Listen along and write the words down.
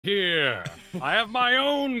here. I have my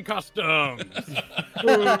own customs.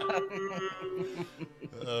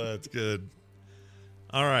 That's good.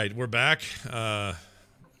 All right, we're back.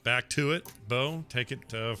 Back to it. Bo, take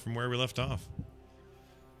it from where we left off.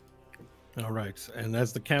 All right, and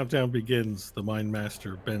as the countdown begins, the Mind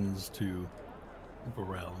Master bends to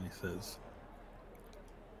Varel and he says,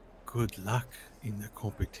 "Good luck in the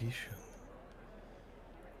competition.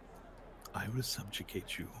 I will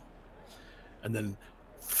subjugate you." And then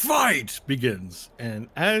fight begins. And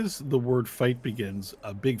as the word fight begins,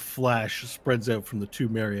 a big flash spreads out from the two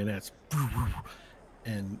marionettes.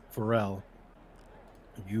 And Varel,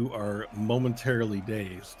 you are momentarily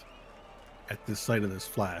dazed at the sight of this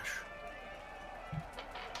flash.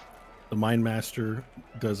 The Mind Master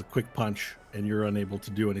does a quick punch and you're unable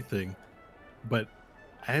to do anything. But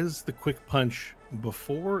as the quick punch,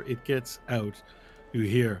 before it gets out, you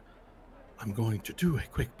hear, "I'm going to do a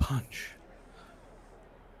quick punch."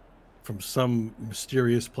 From some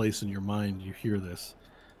mysterious place in your mind, you hear this.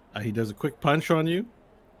 He does a quick punch on you,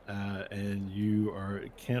 and you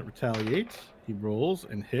can't retaliate. He rolls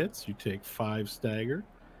and hits. You take 5 stagger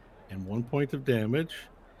and 1 point of damage,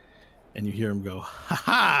 and you hear him go, "Ha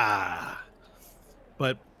ha!"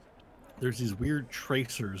 But there's these weird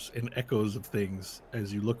tracers and echoes of things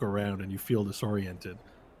as you look around and you feel disoriented.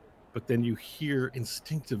 But then you hear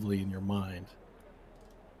instinctively in your mind,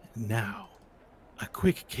 "Now, a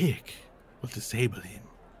quick kick will disable him."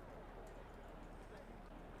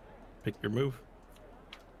 Pick your move.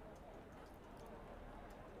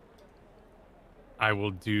 I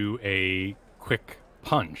will do a quick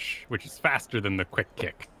punch, which is faster than the quick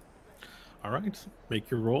kick. All right, make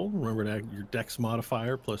your roll. Remember to add your dex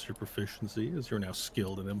modifier plus your proficiency, as you're now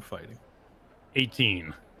skilled in fighting.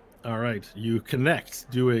 18. All right, you connect,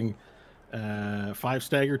 doing 5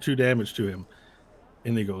 stagger, 2 damage to him.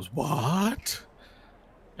 And he goes, "What?"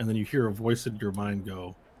 And then you hear a voice in your mind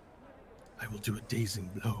go, "I will do a dazing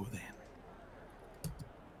blow then."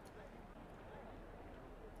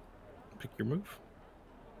 Pick your move.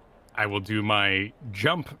 I will do my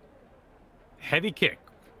jump heavy kick,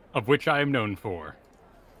 of which I am known for.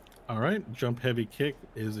 All right, jump heavy kick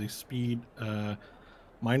is a speed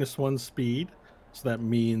 -1 speed. So that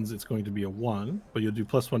means it's going to be a 1, but you'll do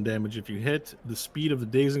 +1 damage if you hit. The speed of the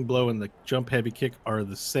dazing blow and the jump heavy kick are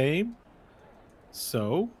the same.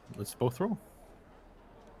 So let's both roll.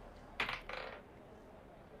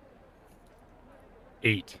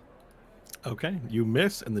 8. Okay, you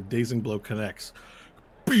miss and the dazing blow connects.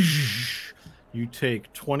 You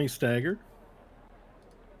take 20 stagger.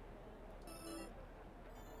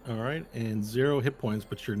 All right, and 0 hit points,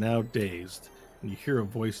 but you're now dazed. And you hear a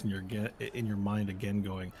voice in your mind again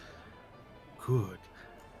going, "Good.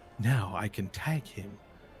 Now I can tag him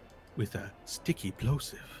with a sticky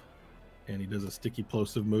plosive." And he does a sticky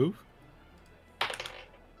plosive move.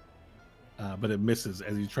 But it misses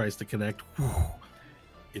as he tries to connect.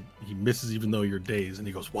 He misses even though you're dazed. And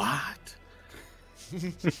he goes, "What?"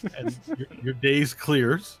 And your daze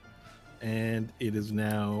clears. And it is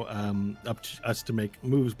now up to us to make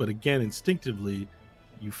moves. But again, instinctively,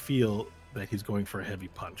 you feel that he's going for a heavy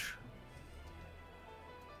punch.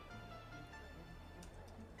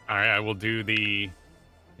 All right, I will do the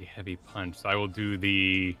heavy punch. So I will do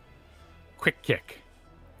the quick kick.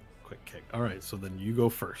 Quick kick. All right, so then you go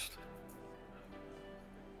first.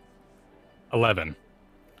 11.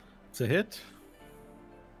 It's a hit.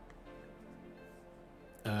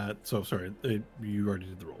 So sorry, you already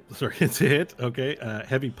did the roll. Sorry, it's a hit. Okay,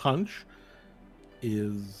 heavy punch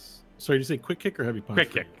is. Sorry, did you say quick kick or heavy punch?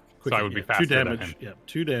 Quick kick. Quick So I kick, would be yeah. faster 2 damage. than him. Yeah,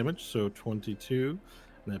 2 damage. So 22,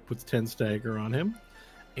 and that puts 10 stagger on him.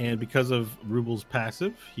 And because of Rubel's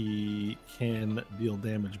passive, he can deal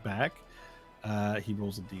damage back. He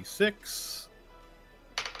rolls a d6.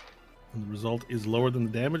 And the result is lower than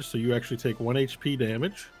the damage, so you actually take 1 HP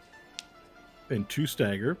damage and 2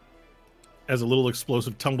 stagger as a little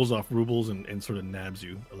explosive tumbles off Rubel's and sort of nabs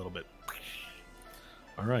you a little bit.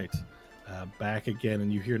 All right. Back again,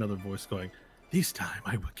 and you hear another voice going, "This time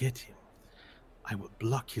I will get him. I will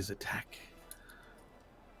block his attack."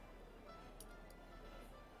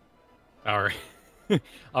 All right.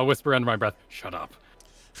 I'll whisper under my breath, "Shut up."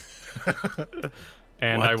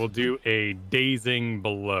 And What? I will do a dazing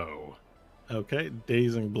blow. Okay,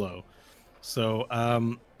 dazing blow. So,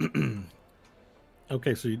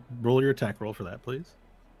 okay, so you roll your attack roll for that, please.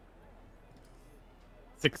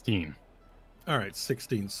 16. All right,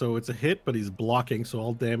 16. So it's a hit, but he's blocking, so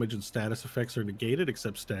all damage and status effects are negated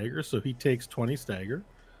except stagger. So he takes 20 stagger,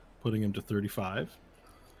 putting him to 35.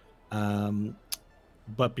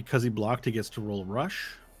 But because he blocked, he gets to roll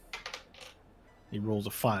rush. He rolls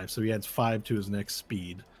a 5, so he adds 5 to his next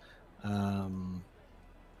speed. Um,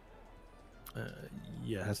 uh,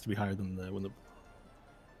 yeah, it has to be higher than the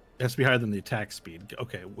it has to be higher than the attack speed.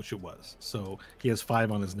 Okay, which it was. So he has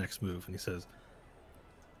 5 on his next move, and he says,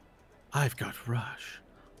 "I've got rush.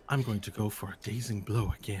 I'm going to go for a dazing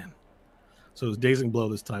blow again." So his dazing blow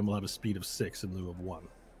this time will have a speed of 6 in lieu of 1.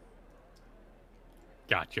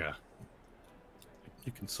 Gotcha.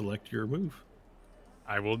 You can select your move.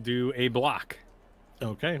 I will do a block.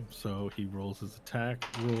 Okay, so he rolls his attack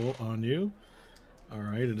roll on you. All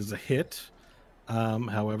right, it is a hit.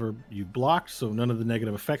 However, you blocked, so none of the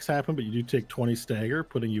negative effects happen, but you do take 20 stagger,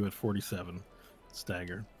 putting you at 47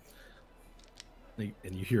 stagger. And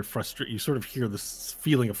you hear you sort of hear this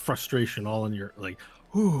feeling of frustration all in your, like,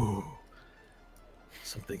 ooh,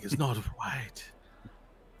 something is not right.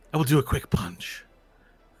 I will do a quick punch.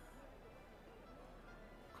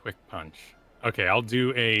 Quick punch. Okay, I'll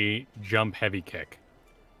do a jump heavy kick.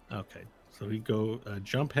 Okay, so he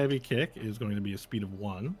jump heavy kick is going to be a speed of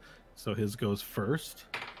 1. So his goes first,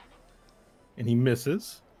 and he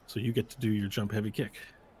misses. So you get to do your jump heavy kick.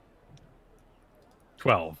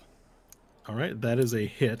 12. All right, that is a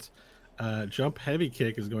hit. Jump heavy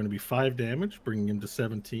kick is going to be 5 damage, bringing him to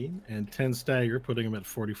 17, and 10 stagger, putting him at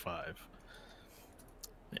 45.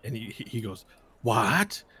 And he goes,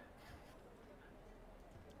 "What?"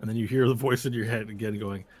 And then you hear the voice in your head again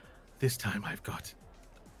going, This time I've got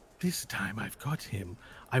him.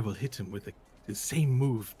 I will hit him with the same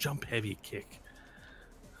move, jump heavy kick."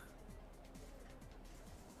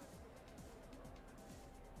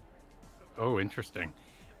 Oh, interesting.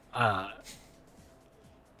 I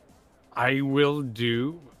will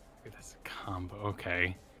do. That's a combo.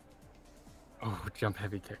 Okay. Oh, jump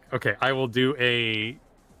heavy kick. Okay, I will do a.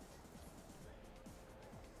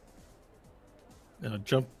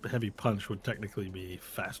 Jump heavy punch would technically be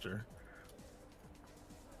faster.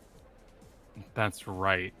 That's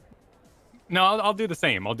right. No, I'll do the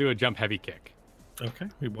same. I'll do a jump heavy kick. Okay,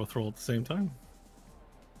 we both roll at the same time.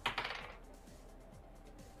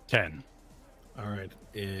 10. All right,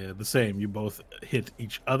 the same. You both hit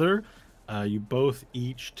each other. You both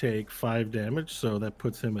each take 5 damage, so that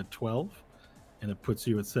puts him at 12, and it puts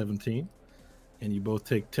you at 17. And you both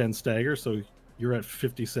take 10 stagger, so you're at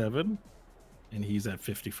 57, and he's at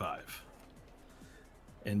 55.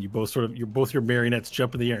 And you both your marionettes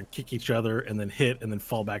jump in the air and kick each other, and then hit, and then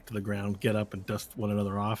fall back to the ground, get up, and dust one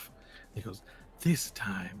another off. And he goes, "This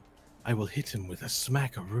time, I will hit him with a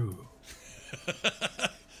smackaroo."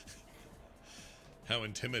 How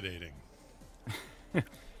intimidating.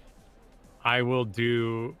 I will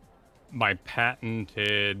do my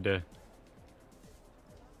patented.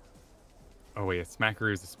 Oh, wait, a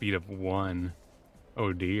smackaroo is a speed of 1.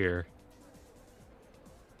 Oh, dear.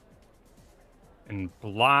 And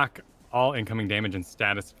block all incoming damage and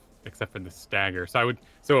status except for the stagger.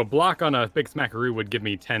 So a block on a big smackaroo would give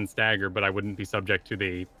me 10 stagger, but I wouldn't be subject to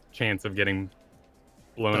the chance of getting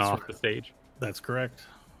blown off the stage. That's correct.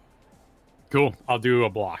 Cool. I'll do a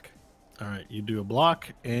block. All right, you do a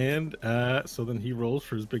block, and so then he rolls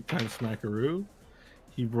for his big time smackaroo.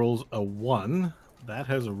 He rolls a 1. That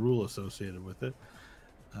has a rule associated with it.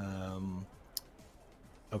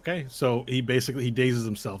 Okay, so he dazes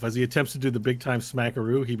himself. As he attempts to do the big time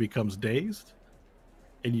smackaroo, he becomes dazed.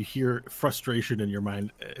 And you hear frustration in your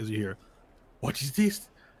mind as you hear, "What is this?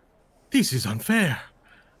 This is unfair.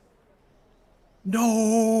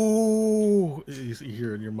 No!" You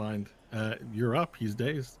hear in your mind. You're up. He's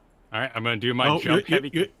dazed. All right, I'm going to do my jump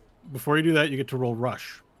heavy. Before you do that, you get to roll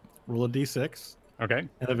rush. Roll a d6. Okay.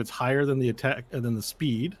 And if it's higher than the attack than the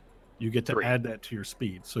speed, you get to 3. add that to your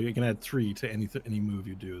speed. So you can add 3 to any move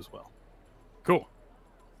you do as well. Cool.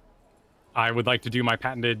 I would like to do my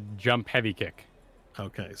patented jump heavy kick.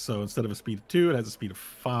 Okay, so instead of a speed of 2, it has a speed of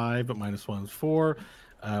 5, but -1 is 4.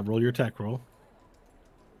 Roll your attack roll.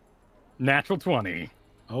 Natural 20.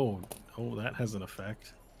 Oh, that has an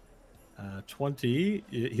effect. 20,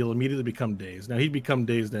 he'll immediately become dazed. Now, he'd become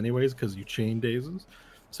dazed anyways because you chain dazes.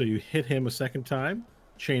 So you hit him a second time,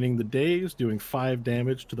 chaining the daze, doing 5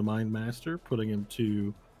 damage to the Mind Master, putting him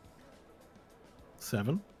to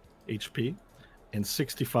 7 HP and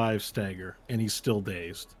 65 stagger, and he's still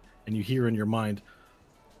dazed. And you hear in your mind,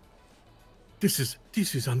 This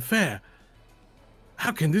is unfair.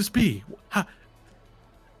 How can this be?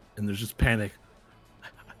 And there's just panic.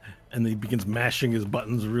 And he begins mashing his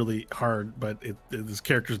buttons really hard, but this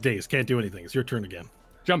character's dazed. Can't do anything. It's your turn again.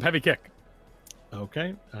 Jump heavy kick.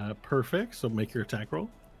 Okay, perfect. So make your attack roll.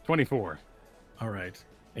 24. All right.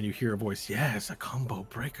 And you hear a voice, "Yes, a combo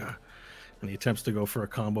breaker." And he attempts to go for a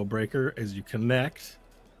combo breaker as you connect.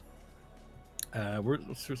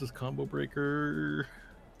 Where's this combo breaker?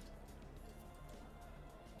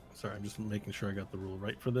 Sorry, I'm just making sure I got the rule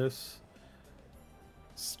right for this.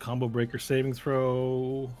 Combo breaker saving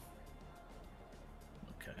throw.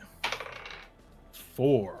 Okay.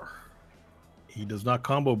 4. He does not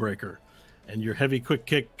combo breaker. And your heavy quick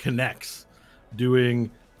kick connects,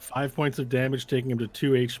 doing 5 points of damage, taking him to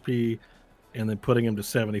 2 HP, and then putting him to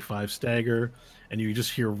 75 stagger. And you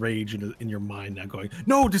just hear rage in your mind now going,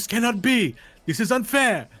 no, this cannot be. This is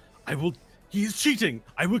unfair. He is cheating.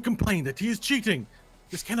 I will complain that he is cheating.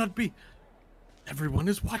 This cannot be. Everyone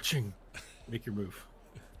is watching. Make your move.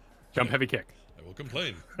 Jump heavy kick. I will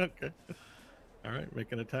complain. Okay. All right,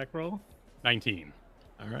 make an attack roll. 19.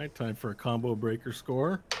 All right, time for a combo breaker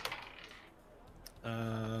score.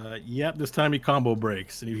 Yep, this time he combo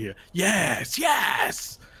breaks, and you hear, yes,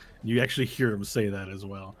 yes! You actually hear him say that as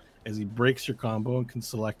well, as he breaks your combo and can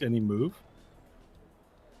select any move.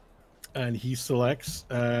 And he selects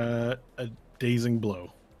a dazing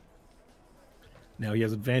blow. Now he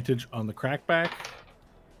has advantage on the crackback.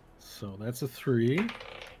 So that's a 3.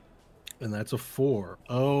 And that's a 4.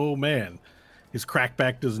 Oh, man. His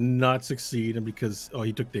crackback does not succeed, and because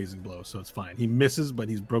he took dazing blow, so it's fine. He misses, but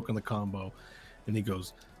he's broken the combo, and he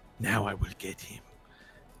goes, now I will get him.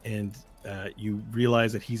 And you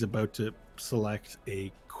realize that he's about to select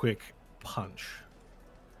a quick punch.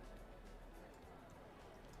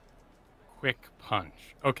 Quick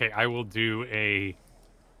punch. Okay, I will do a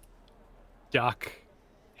duck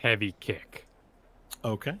heavy kick.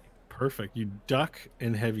 Okay, perfect. You duck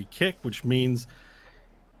and heavy kick, which means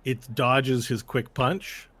it dodges his quick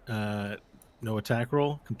punch. No attack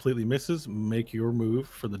roll. Completely misses. Make your move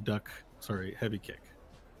for the heavy kick.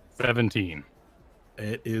 17.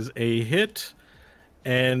 It is a hit,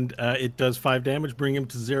 and it does 5 damage, bring him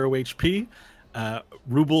to 0 HP.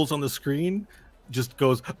 Rubles on the screen just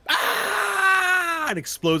goes, ah! And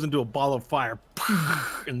explodes into a ball of fire.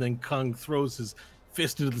 And then Kung throws his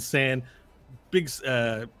fist into the sand. Big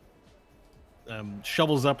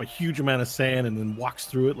shovels up a huge amount of sand and then walks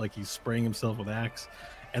through it like he's spraying himself with axe,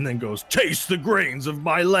 and then goes, taste the grains of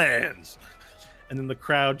my lands. And then the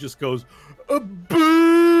crowd just goes, boo,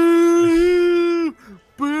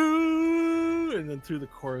 boo. And then through the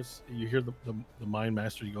chorus, you hear the Mind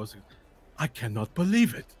Master. He goes, I cannot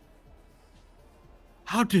believe it.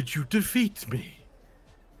 How did you defeat me?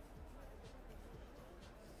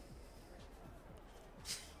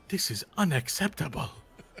 This is unacceptable.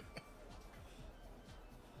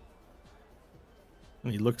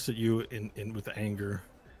 And he looks at you in with anger,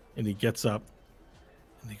 and he gets up,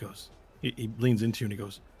 and he goes, he leans into you and he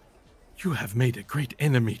goes, you have made a great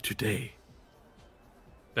enemy today.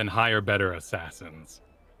 Then hire better assassins.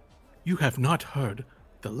 You have not heard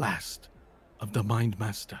the last of the Mind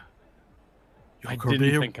Master. I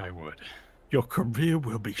didn't think I would. Your career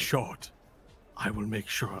will be short. I will make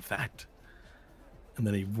sure of that. And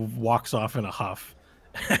then he walks off in a huff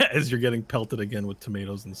as you're getting pelted again with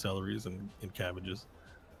tomatoes and celeries and cabbages.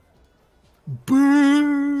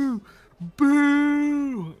 Boo!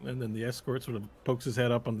 Boo! And then the escort sort of pokes his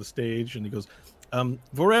head up on the stage and he goes,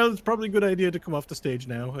 Vorel, it's probably a good idea to come off the stage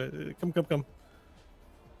now. Come.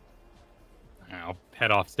 I'll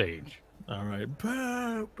head off stage. All right.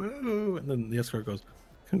 Boo! Boo! And then the escort goes,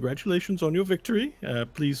 congratulations on your victory.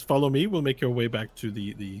 Please follow me. We'll make your way back to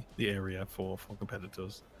the area for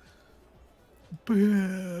competitors.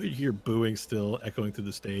 Boo! You hear booing still echoing through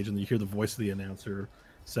the stage, and you hear the voice of the announcer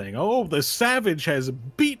saying, oh, the savage has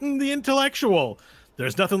beaten the intellectual.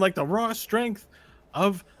 There's nothing like the raw strength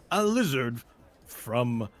of a lizard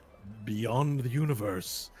from beyond the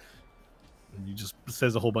universe. And he just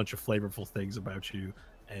says a whole bunch of flavorful things about you,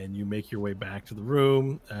 and you make your way back to the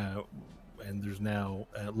room, and there's now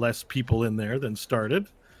less people in there than started.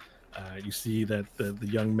 You see that the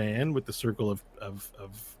young man with the circle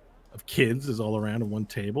of kids is all around at one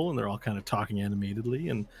table, and they're all kind of talking animatedly.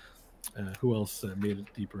 And who else made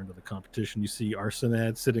it deeper into the competition? You see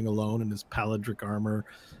Arsenad sitting alone in his paladric armor,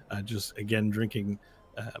 just again drinking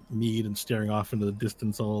mead and staring off into the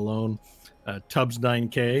distance all alone. Tubbs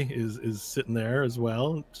 9K is sitting there as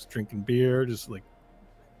well, just drinking beer, just like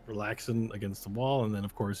relaxing against the wall. And then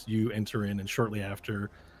of course you enter in, and shortly after,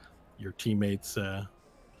 your teammates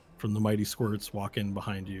from the Mighty Squirts walk in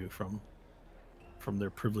behind you from their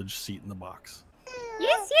privileged seat in the box.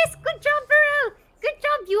 Yes, good job, Burrow. Good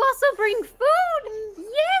job. You also bring food.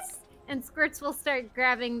 Yes. And Squirts will start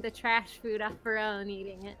grabbing the trash food off Burrow and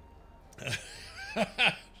eating it.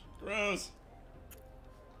 Gross.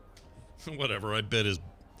 Whatever. I bet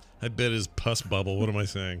his pus bubble. What am I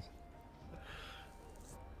saying?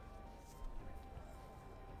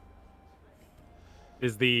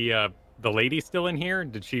 Is the lady still in here?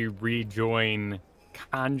 Did she rejoin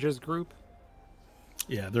Kanja's group?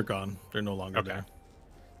 Yeah, they're gone. They're no longer Okay. there.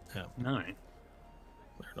 Yeah, Nice.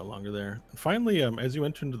 they're no longer there. And finally, as you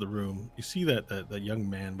enter into the room, you see that young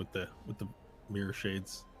man with the mirror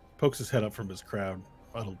shades pokes his head up from his crowd,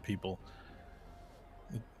 huddled people,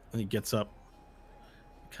 and he gets up,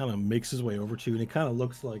 kind of makes his way over to you, and he kind of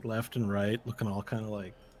looks like left and right, looking all kind of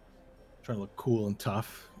like trying to look cool and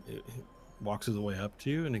tough. He walks his way up to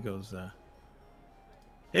you, and he goes,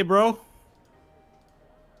 "Hey, bro.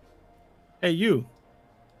 Hey, you."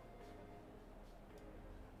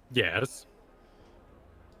 Yes.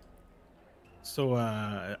 So,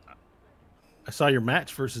 I saw your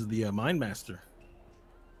match versus the Mind Master.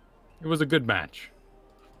 It was a good match.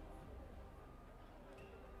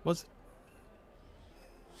 Was it?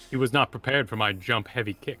 He was not prepared for my jump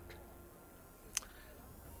heavy kick.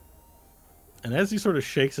 And as he sort of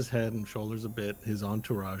shakes his head and shoulders a bit, his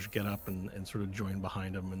entourage get up and sort of join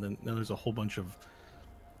behind him. And then there's a whole bunch of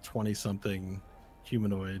 20-something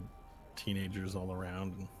humanoid teenagers all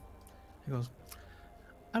around. And he goes,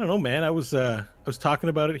 "I don't know, man. I was talking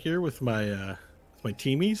about it here with my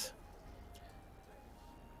teamies.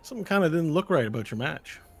 Something kind of didn't look right about your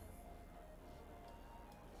match."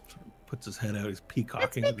 Sort of puts his head out. He's It's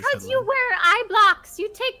peacocking. with his because head you low. wear eye blocks. You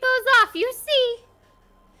take those off. You see.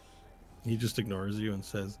 He just ignores you and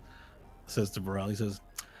says to Varel, he says,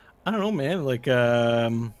 "I don't know, man. Like,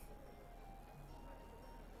 I'm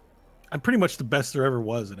pretty much the best there ever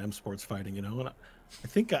was at M Sports fighting, you know. And I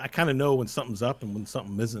think I kind of know when something's up and when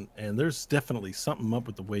something isn't. And there's definitely something up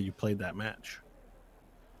with the way you played that match."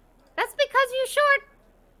 That's because you short.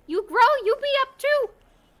 You grow. You be up too.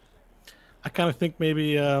 I kind of think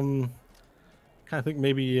maybe, you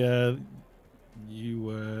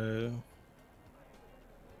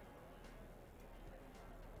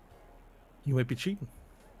you might be cheating.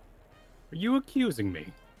 Are you accusing me?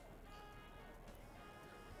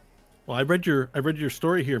 Well, I read your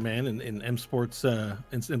story here, man, in M Sports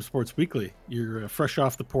Weekly. You're fresh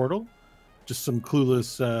off the portal, just some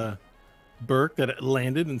clueless Burke that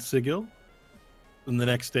landed in Sigil. And the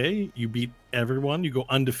next day, you beat everyone. You go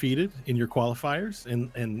undefeated in your qualifiers,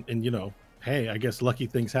 and you know, hey, I guess lucky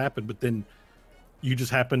things happen. But then you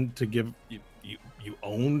just happened to you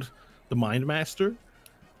owned the Mind Master,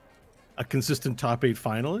 a consistent top 8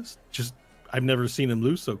 finalist. Just I've never seen him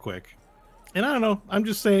lose so quick. And I don't know. I'm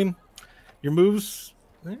just saying, your moves,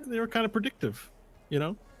 they were kind of predictive, you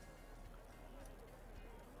know?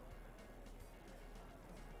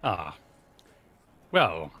 Ah.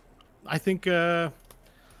 Well, I think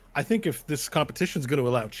if this competition is going to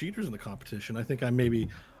allow cheaters in the competition, I think I'm going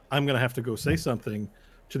to have to go say something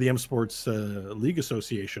to the M Sports League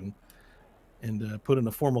Association and put in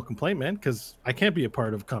a formal complaint, man, because I can't be a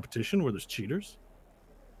part of competition where there's cheaters.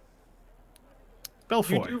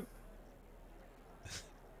 Belfoy. you do...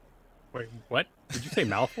 Wait, what? Did you say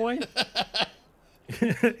Malfoy?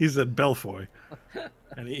 He said Belfoy,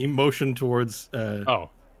 and he motioned towards. Oh.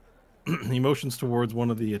 He motions towards one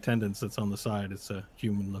of the attendants that's on the side. It's a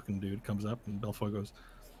human-looking dude. Comes up, and Belfoy goes,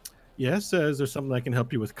 "Yes, is there something I can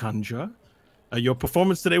help you with, Kanja? Your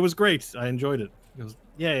performance today was great. I enjoyed it." He goes,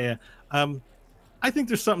 "Yeah. I think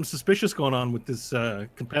there's something suspicious going on with this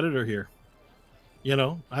competitor here. You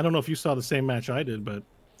know, I don't know if you saw the same match I did, but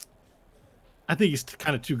I think he's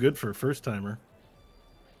kind of too good for a first-timer."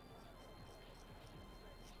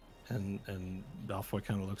 And Malfoy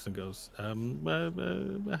kind of looks and goes, "How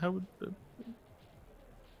would?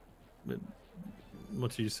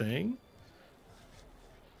 What are you saying?"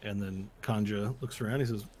 And then Kanja looks around. He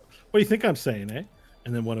says, "What do you think I'm saying, eh?"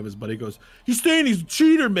 And then one of his buddy goes, "He's saying he's a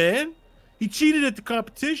cheater, man. He cheated at the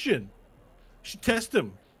competition. You should test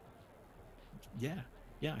him." Yeah,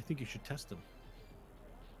 I think you should test him.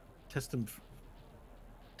 Test him.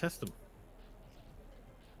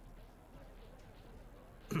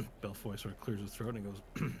 Belfoy sort of clears his throat and goes,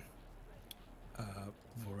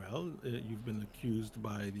 "Vorel, you've been accused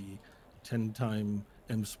by the 10-time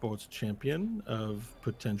M Sports champion of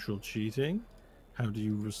potential cheating. How do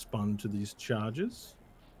you respond to these charges?"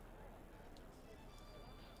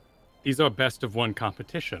 These are best of 1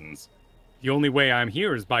 competitions. The only way I'm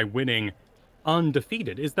here is by winning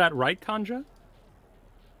undefeated. Is that right, Kanja?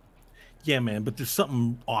 Yeah, man, but there's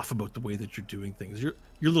something off about the way that you're doing things. You're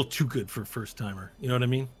a little too good for a first timer. You know what I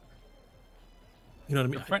mean?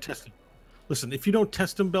 Listen, if you don't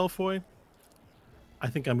test him, Belfoy, I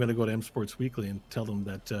think I'm going to go to M Sports Weekly and tell them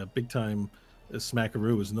that big time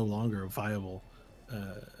Smackaroo is no longer a viable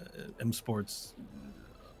M Sports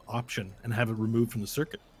option and have it removed from the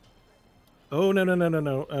circuit. Oh no.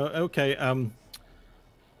 Okay.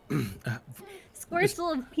 Squirts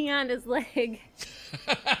will pee on his leg.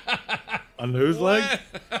 On whose leg?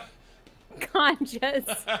 conscious.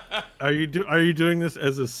 Are you doing this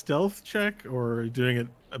as a stealth check, or are you doing it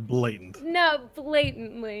blatant? No,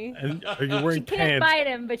 blatantly. And are you She wearing can't pants? bite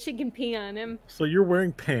him, but she can pee on him. So you're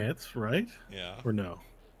wearing pants, right? Yeah. Or no?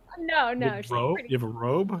 No, You no, have, she's robe? pretty. You have a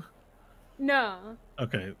robe? No.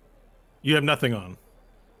 Okay. You have nothing on.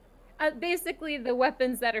 Basically the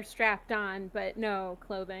weapons that are strapped on, but no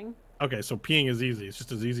clothing. Okay, so peeing is easy. It's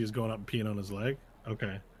just as easy as going up and peeing on his leg.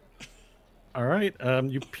 Okay. All right.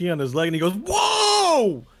 You pee on his leg, and he goes,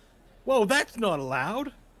 "Whoa, whoa, that's not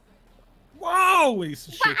allowed." Whoa! He's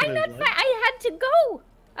But shaking I'm his not. leg. I had to go.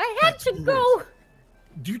 I had That's to weird. go.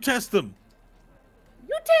 Do you test them?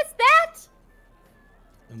 You test that?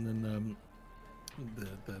 And then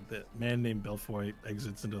the man named Belfoy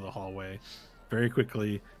exits into the hallway very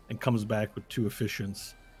quickly and comes back with two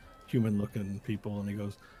efficient, human-looking people, and he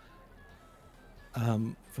goes,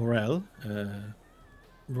 "Vorel,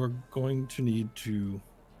 we're going to need to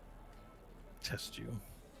test you."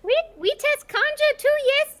 We test Conja too.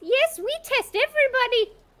 Yes, we test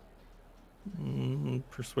everybody.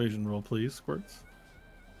 Persuasion roll, please, Squirts.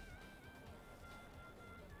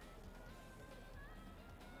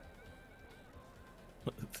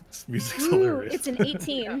 This music's Ooh, hilarious. it's an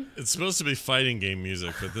 18. It's supposed to be fighting game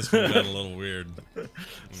music, but this one got a little weird.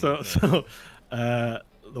 So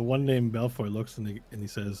the one named Belfoy looks and he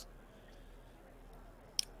says,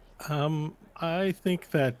 I think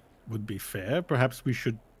that would be fair. Perhaps we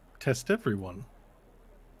should test everyone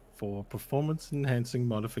for performance enhancing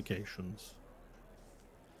modifications.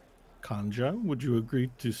 Kanja, would you agree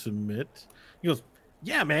to submit? He goes,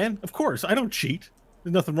 "Yeah, man, of course. I don't cheat.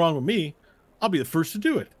 There's nothing wrong with me. I'll be the first to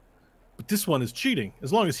do it. But this one is cheating.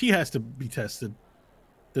 As long as he has to be tested,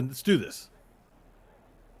 then let's do this.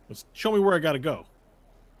 Let's show me where I gotta go."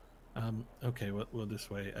 Okay, well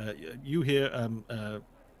this way. You here,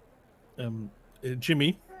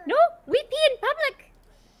 Jimmy. No, we pee in public.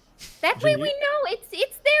 That way Jimmy? we know it's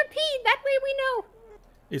their pee. That way we know.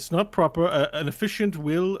 It's not proper. An officiant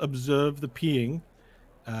will observe the peeing,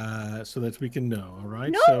 so that we can know. All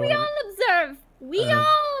right. No, so, we all observe. We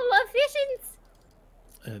all efficient.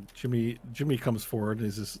 Jimmy comes forward. And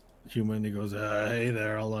he's this human. He goes, "Hey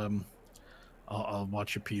there. I'll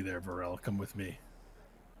watch you pee there, Varel. Come with me."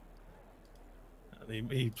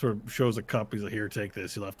 And he sort of shows a cup. He's like, "Here, take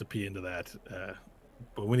this. You'll have to pee into that.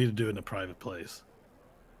 But we need to do it in a private place.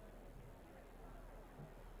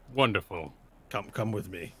 Wonderful. Come with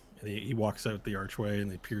me." And he walks out the archway and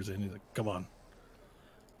he peers in. He's like, "Come on."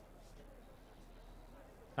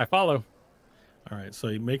 I follow. All right, so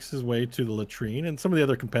he makes his way to the latrine, and some of the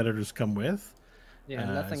other competitors come with. Yeah, as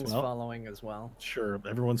nothing's well. following as well. Sure,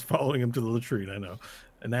 everyone's following him to the latrine. I know.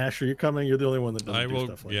 And Ash, are you coming? You're the only one that doesn't I do will.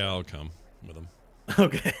 stuff like Yeah, I'll come with him. that.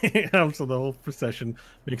 Okay. So the whole procession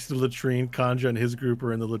makes the latrine. Kanja and his group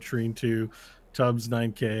are in the latrine too. Tubbs,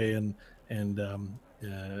 9K, and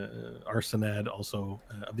Arsenad, also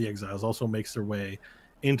of the Exiles, also makes their way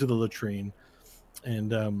into the latrine.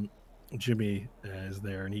 And Jimmy is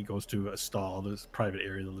there, and he goes to a stall, this private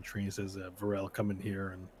area of the latrine. He says, "Varel, come in here,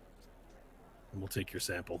 and we'll take your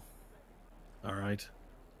sample." All right.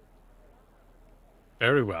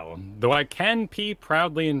 Very well. Though I can pee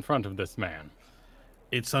proudly in front of this man.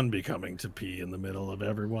 It's unbecoming to pee in the middle of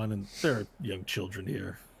everyone, and there are young children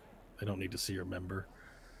here. They don't need to see your member.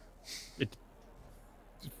 It's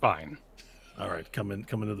fine. All right, come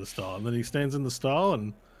into the stall. And then he stands in the stall,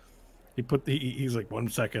 and he's like, 1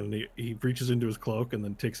 second, and he reaches into his cloak and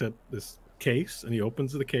then takes out this case, and he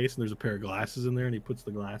opens the case, and there's a pair of glasses in there, and he puts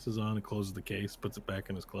the glasses on and closes the case, puts it back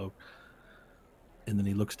in his cloak, and then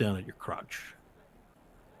he looks down at your crotch.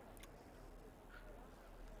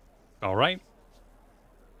 All right.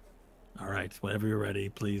 All right, whenever you're ready,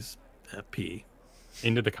 please pee.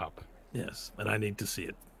 Into the cup. Yes, and I need to see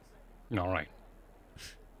it. All right.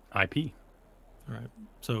 I pee. All right.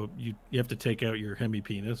 So you have to take out your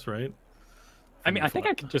hemi-penis, right? I mean, I think I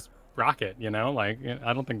Flap. could just rock it, Like,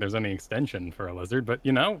 I don't think there's any extension for a lizard, but,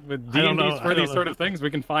 with I don't know, D&D's for I don't these know. sort of things,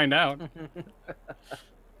 we can find out.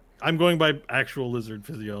 I'm going by actual lizard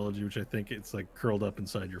physiology, which I think it's like curled up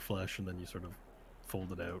inside your flesh, and then you sort of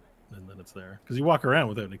fold it out, and then it's there. Because you walk around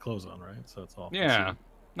without any clothes on, right? So it's all. Yeah. concealed.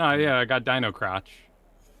 No, yeah, I got dino crotch.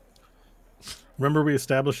 Remember, we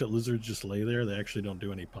established that lizards just lay there. They actually don't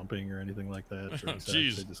do any pumping or anything like that. or Oh, any sex.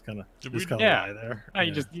 jeez. They just kind of Did we- Yeah. lie there. Oh,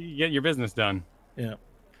 you get your business done. Yeah.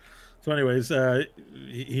 So, anyways,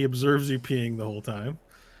 he observes you peeing the whole time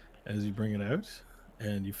as you bring it out,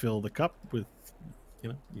 and you fill the cup with,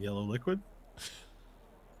 yellow liquid.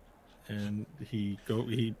 And he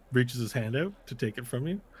reaches his hand out to take it from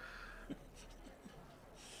you.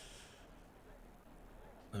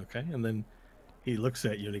 Okay, and then he looks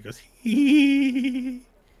at you and he goes, hee,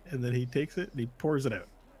 and then he takes it and he pours it out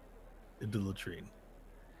into the latrine.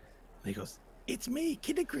 And he goes, "It's me,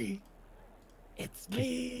 Kiddegree. It's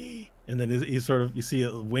me." And then he's sort of, you see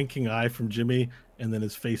a winking eye from Jimmy, and then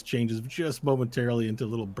his face changes just momentarily into a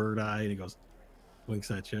little bird eye, and he goes,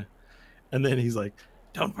 winks at you. And then he's like,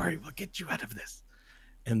 "Don't worry, we'll get you out of this."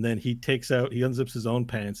 And then he unzips his own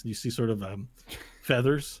pants, and you see sort of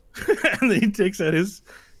feathers. And then he takes out his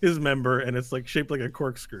member, and it's like shaped like a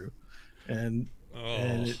corkscrew. And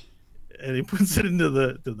he puts it into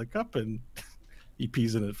the cup, and he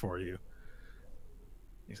pees in it for you.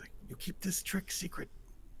 He's like, "You keep this trick secret."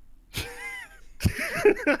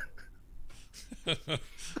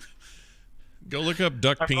 Go look up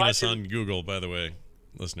duck penis on Google, by the way,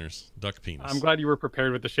 listeners. Duck penis. I'm glad you were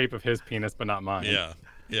prepared with the shape of his penis, but not mine.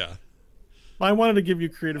 Yeah. I wanted to give you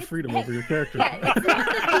creative freedom over your character.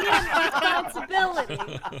 Responsibility.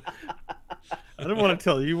 I don't want to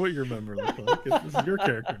tell you what your member looks like. This is your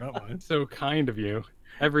character, not mine. So kind of you.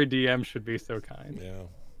 Every DM should be so kind. Yeah.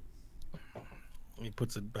 He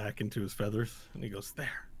puts it back into his feathers, and he goes,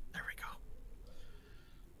 there we go.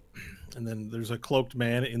 And then there's a cloaked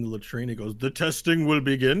man in the latrine. He goes, "The testing will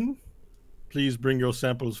begin. Please bring your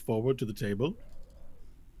samples forward to the table."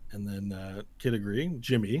 And then Kiddegree,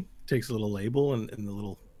 Jimmy, takes a little label and the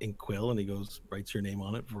little ink quill, and he goes, writes your name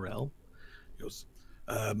on it, Vorel. He goes,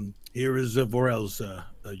 "Here is Vorel's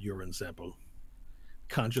urine sample."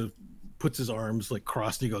 Concha puts his arms like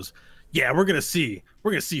crossed, and he goes, "Yeah, we're gonna see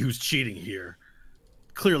who's cheating here.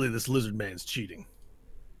 Clearly this lizard man's cheating."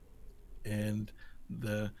 And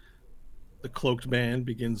the cloaked man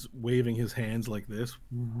begins waving his hands like this,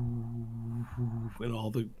 and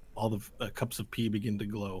all the cups of pee begin to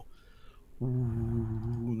glow.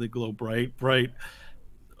 They glow bright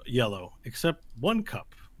yellow, except one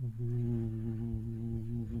cup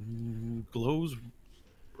glows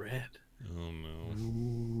red. Oh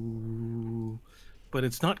no. But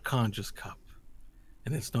it's not Conja's cup,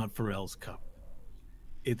 and it's not Pharrell's cup.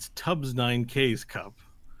 It's Tubbs 9K's cup.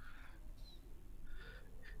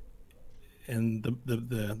 And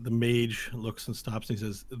the mage looks and stops, and he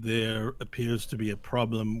says, "There appears to be a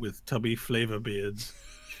problem with Tubby Flavorbeard's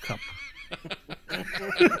cup."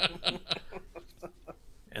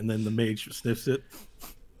 And then the mage sniffs it.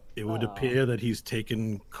 "It would appear that he's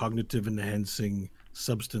taken cognitive enhancing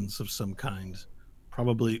substance of some kind,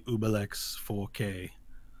 probably Ubalex 4K.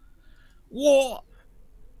 What?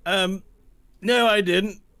 No, I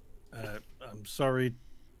didn't. I'm sorry,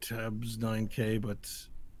 Tubbs 9K, but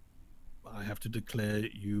I have to declare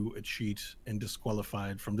you a cheat and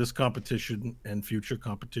disqualified from this competition and future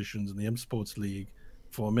competitions in the M Sports League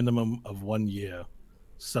for a minimum of 1 year,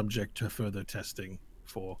 subject to further testing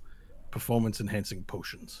for performance-enhancing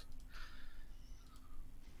potions."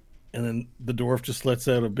 And then the dwarf just lets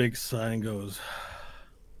out a big sigh and goes,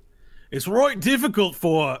 "It's right difficult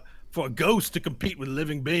for a ghost to compete with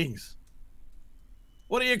living beings.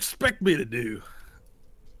 What do you expect me to do?"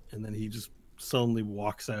 And then he just suddenly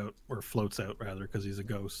walks out, or floats out rather, because he's a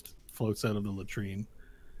ghost, floats out of the latrine.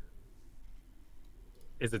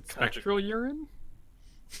 Is it spectral urine?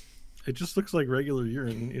 It just looks like regular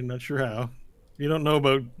urine. You're not sure how. You don't know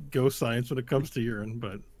about ghost science when it comes to urine,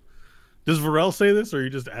 but does Vorel say this, or are you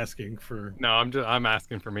just asking for? No, I'm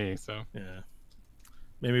asking for me. So Yeah,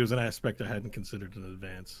 maybe it was an aspect I hadn't considered in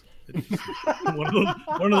advance. It's just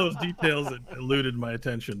one of those details that eluded my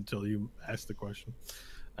attention until you asked the question.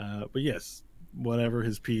 But yes, whatever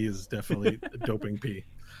his pee is definitely a doping pee.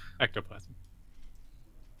 Ectoplasm.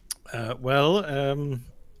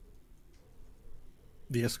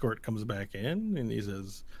 The escort comes back in and he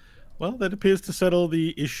says, "Well, that appears to settle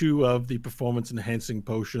the issue of the performance-enhancing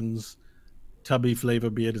potions. Tubby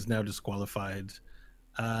Flavorbeard is now disqualified.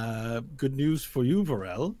 Good news for you,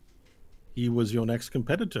 Vorel. He was your next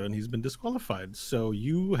competitor and he's been disqualified. So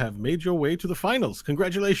you have made your way to the finals.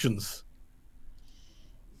 Congratulations."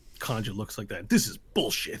 Conja looks like that. "This is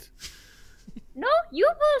bullshit. No, you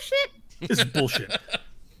bullshit. This is bullshit.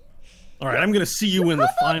 All right, I'm going to see you in the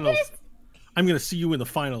finals. I'm going to see you in the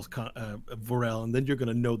finals, Vorel, and then you're going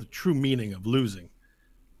to know the true meaning of losing.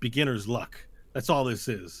 Beginner's luck. That's all this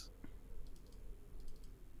is."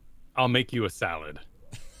 I'll make you a salad.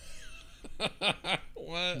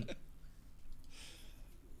 What?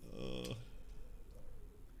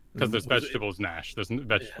 Because there's vegetables, Nash. There's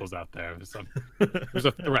vegetables out there. There's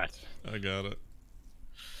a threat. I got it.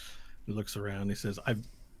 He looks around. He says,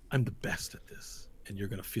 I'm the best at this, and you're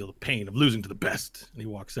going to feel the pain of losing to the best." And he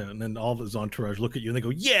walks out, and then all of his entourage look at you, and they go,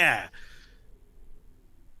 "Yeah!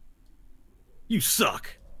 You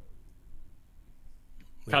suck!"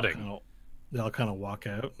 Cutting. They all kind of walk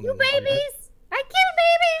out. You babies, are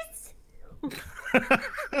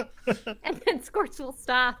And then Scorch will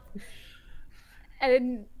stop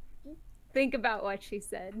and think about what she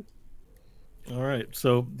said. All right,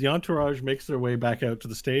 so the entourage makes their way back out to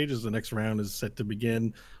the stage as the next round is set to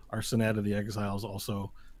begin. Arsenat of the Exiles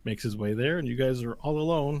also makes his way there, and you guys are all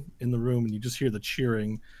alone in the room, and you just hear the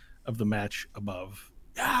cheering of the match above.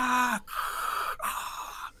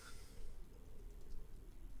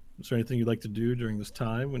 Is there anything you'd like to do during this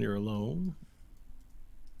time when you're alone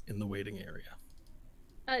in the waiting area?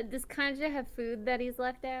 Does Kanja have food that he's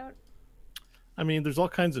left out? I mean, there's all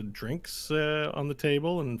kinds of drinks on the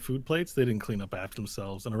table and food plates. They didn't clean up after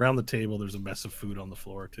themselves. And around the table, there's a mess of food on the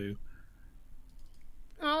floor, too.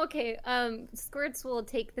 Oh, okay. Squirts will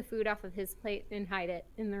take the food off of his plate and hide it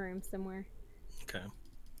in the room somewhere. Okay.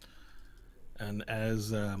 And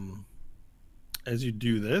as you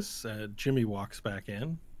do this, Jimmy walks back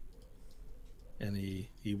in, and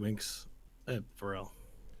he winks at Varel.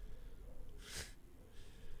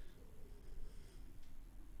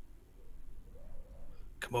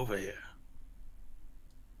 Come over here.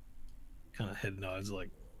 Kind of head nods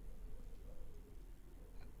like.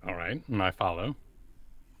 All right, and I follow.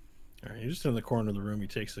 All right, you're just in the corner of the room. He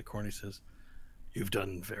takes the corner. He says, "You've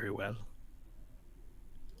done very well.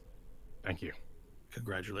 Thank you.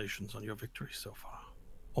 Congratulations on your victory so far.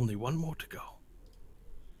 Only one more to go.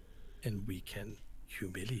 And we can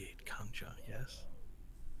humiliate Kanja, yes?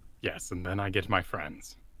 Yes, and then I get my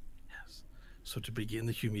friends. Yes. So to begin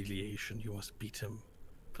the humiliation, you must beat him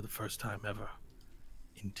for the first time ever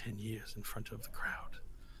in 10 years in front of the crowd.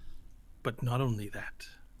 But not only that."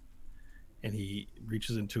 And he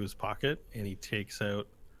reaches into his pocket and he takes out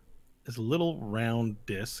this little round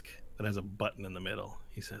disc that has a button in the middle.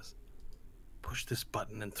 He says, "Push this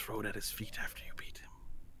button and throw it at his feet after you beat him,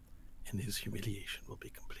 and his humiliation will be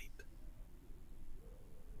complete."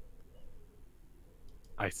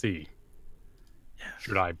 I see. Yes.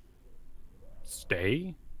 Should I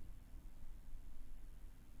stay?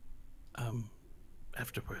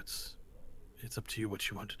 Afterwards, it's up to you what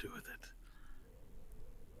you want to do with it.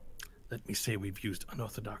 Let me say we've used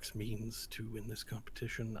unorthodox means to win this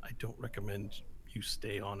competition. I don't recommend you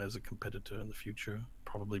stay on as a competitor in the future.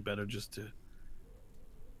 Probably better just to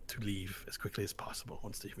leave as quickly as possible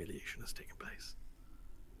once the humiliation has taken place.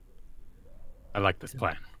 I like this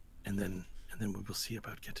plan. And then we will see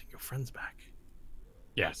about getting your friends back.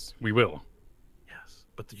 Yes, we will. Yes,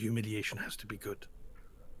 but the humiliation has to be good.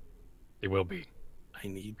 It will be. I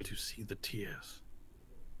need to see the tears.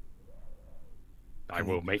 I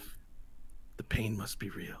will make... The pain must be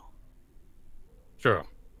real. Sure.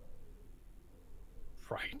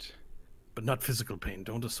 Right. But not physical pain.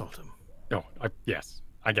 Don't assault him. No, yes,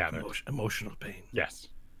 I gather. Emotional pain. Yes.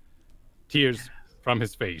 Tears from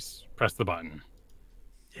his face. Press the button.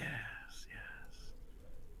 Yes.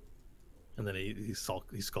 And then he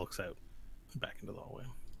skulks out back into the hallway.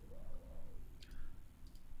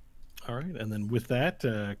 All right, and then with that,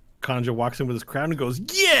 Kanja walks in with his crown and goes,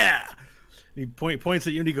 "Yeah!" And he points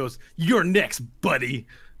at you and he goes, "You're next, buddy."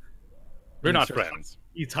 We're not friends.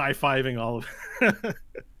 He's high-fiving all of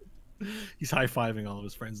he's high-fiving all of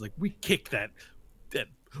his friends like, "We kicked that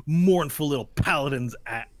mournful little paladin's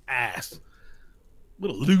ass.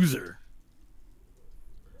 Little loser."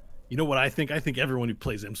 You know what I think? I think everyone who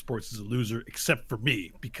plays M Sports is a loser except for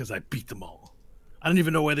me because I beat them all. I don't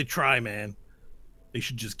even know why they try, man. They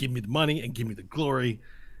should just give me the money and give me the glory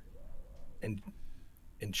and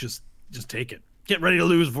just take it. Get ready to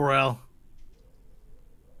lose, Varel.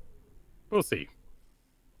 We'll see.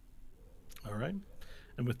 All right.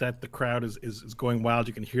 And with that, the crowd is going wild.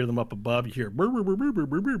 You can hear them up above. You hear burr, burr, burr, burr, burr,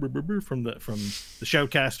 burr, burr, burr, burr, from the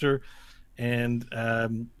shoutcaster. And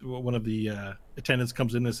one of the attendants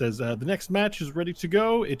comes in and says, "The next match is ready to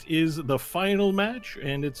go. It is the final match,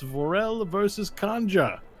 and it's Varel versus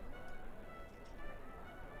Kanja.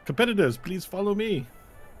 Competitors, please follow me."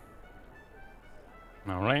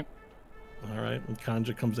 All right. And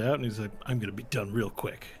Kanja comes out and he's like, "I'm going to be done real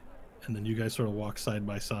quick." And then you guys sort of walk side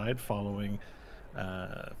by side following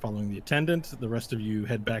the attendant. The rest of you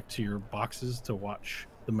head back to your boxes to watch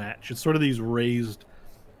the match. It's sort of these raised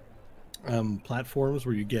platforms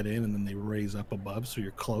where you get in and then they raise up above, so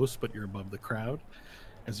you're close but you're above the crowd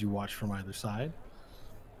as you watch from either side.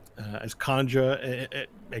 As Kanja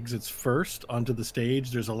exits first onto the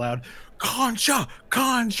stage, there's a loud "Kanja,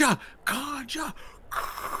 Kanja, Kanja!"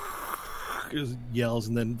 yells,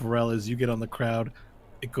 and then Varel, as you get on the crowd,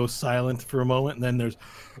 it goes silent for a moment, and then there's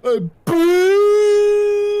a boo!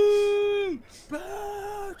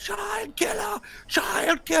 Boo! Child killer!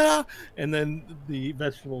 Child killer! And then the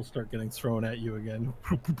vegetables start getting thrown at you again.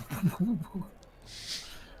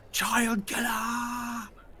 Child killer!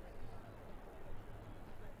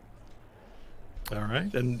 All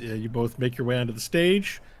right, and you both make your way onto the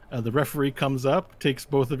stage. The referee comes up, takes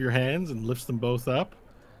both of your hands, and lifts them both up,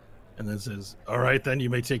 and then says, "All right, then you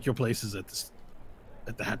may take your places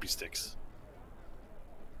at the Happy Sticks."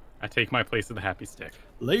 I take my place at the Happy Stick.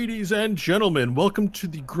 Ladies and gentlemen, welcome to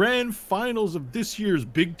the grand finals of this year's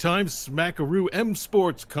Big Time Smackaroo M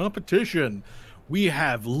Sports competition. We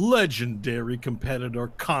have legendary competitor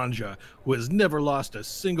Kanja, who has never lost a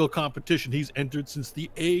single competition he's entered since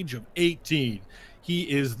the age of 18.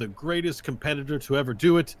 He is the greatest competitor to ever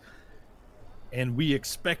do it, and we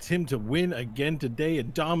expect him to win again today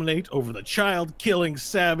and dominate over the child-killing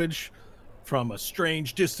savage from a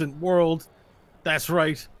strange, distant world. That's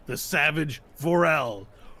right, the Savage Vorel.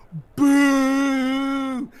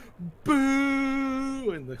 Boo!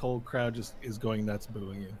 Boo! And the whole crowd just is going nuts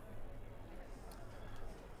booing you.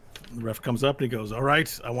 The ref comes up and he goes, "All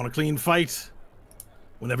right, I want a clean fight.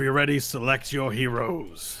 Whenever you're ready, select your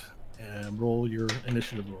heroes." And roll your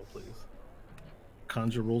initiative roll, please.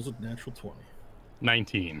 Conjure rolls a natural 20.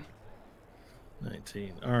 19.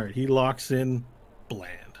 19. All right, he locks in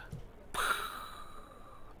Bland.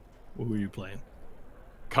 Who are you playing?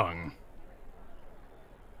 Kung.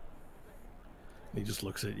 He just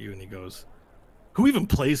looks at you and he goes, "Who even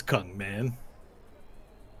plays Kung, man?"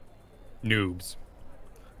 Noobs.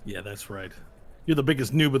 Yeah, that's right. You're the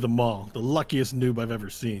biggest noob of them all. The luckiest noob I've ever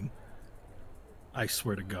seen. I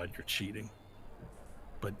swear to God, you're cheating.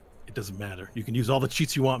 But it doesn't matter. You can use all the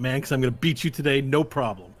cheats you want, man, because I'm going to beat you today, no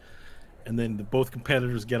problem. And then both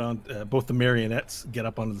competitors get on, both the marionettes get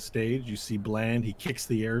up onto the stage. You see Bland, he kicks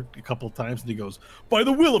the air a couple of times, and he goes, "By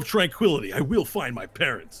the will of tranquility, I will find my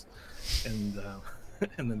parents." And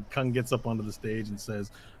and then Kung gets up onto the stage and says,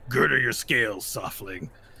 "Girder your scales, softling."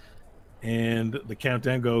 And the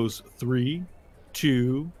countdown goes 3,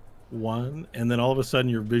 2, 1, and then all of a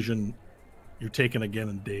sudden your vision, you're taken again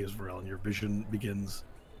in daze, Vorel, and your vision begins.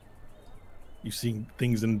 You see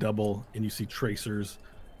things in double, and you see tracers,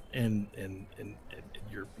 and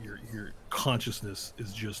your consciousness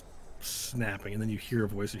is just snapping, and then you hear a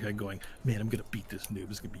voice in your head going, "Man, I'm gonna beat this noob.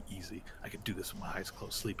 This is gonna be easy. I could do this with my eyes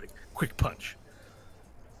closed, sleeping. Quick punch."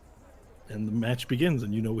 And the match begins,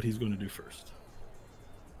 and you know what he's going to do first.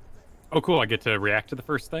 Oh, cool. I get to react to the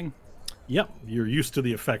first thing? Yep, you're used to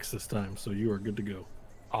the effects this time, so you are good to go.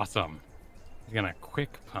 Awesome. He's going to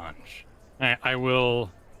quick punch. All right, I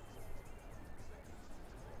will...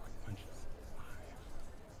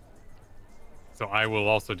 So I will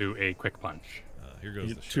also do a quick punch. Here goes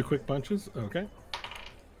You the get 2 show. quick punches. Okay.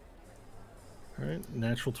 All right,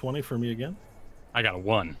 natural 20 for me again. I got a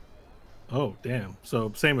 1. Oh, damn.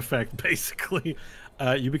 So same effect, basically.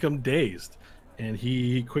 You become dazed, and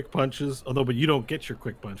he quick punches, although, but you don't get your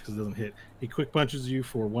quick punch because it doesn't hit. He quick punches you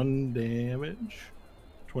for 1 damage,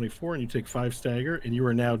 24, and you take 5 stagger, and you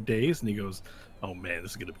are now dazed, and he goes, "Oh, man,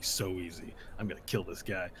 this is going to be so easy. I'm going to kill this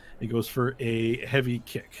guy." He goes for a heavy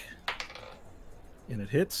kick, and it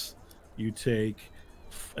hits. You take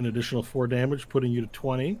an additional 4 damage, putting you to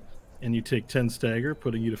 20. And you take 10 stagger,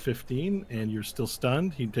 putting you to 15, and you're still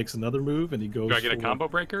stunned. He takes another move, and he goes. Do I get a for- combo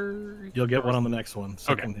breaker? You'll get one on the next one.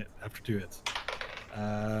 Second hit after 2 hits.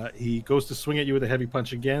 He goes to swing at you with a heavy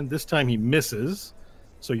punch again. This time he misses,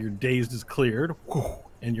 so your dazed is cleared,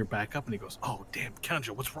 and you're back up. And he goes, "Oh, damn, Kanja,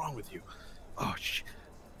 what's wrong with you?" "Oh,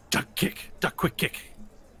 duck kick, duck quick kick."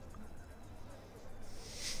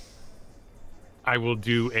 I will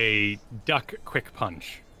do a duck quick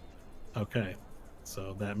punch. Okay.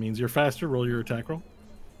 So that means you're faster. Roll your attack roll.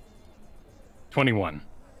 21.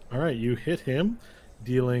 All right, you hit him,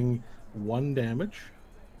 dealing 1 damage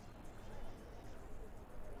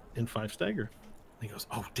and 5 stagger. And he goes,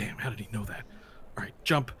 "Oh, damn, how did he know that?" All right,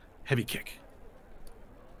 jump, heavy kick.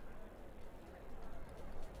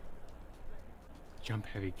 Jump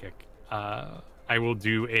heavy kick. I will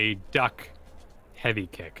do a duck heavy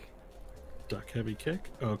kick. Duck, heavy kick.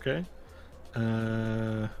 Okay.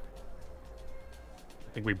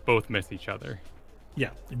 I think we both miss each other. Yeah,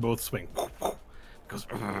 you both swing. Goes,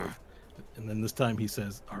 "Ugh." And then this time he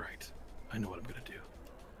says, "All right, I know what I'm going to do.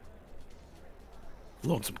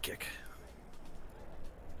 Lonesome kick."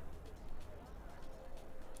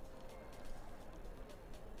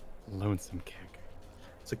 Lonesome kick.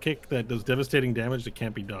 It's a kick that does devastating damage that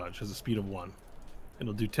can't be dodged. Has a speed of 1.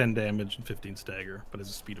 It'll do 10 damage and 15 stagger, but has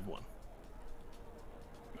a speed of 1.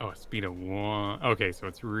 Oh, a speed of 1. Okay, so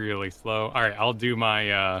it's really slow. All right, I'll do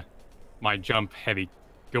my my jump heavy.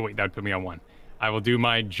 Go wait, that would put me on 1. I will do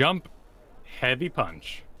my jump heavy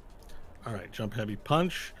punch. All right, jump heavy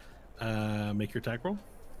punch. Make your attack roll.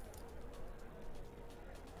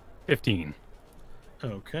 15.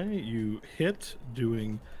 Okay, you hit,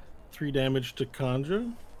 doing 3 damage to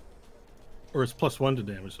Kanja. Or it's +1 to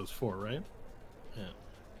damage, so it's 4, right? Yeah.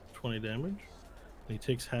 20 damage. And he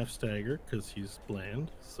takes half stagger because he's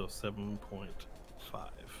bland, so 7.5.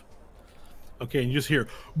 Okay, and you just hear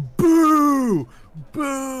boo,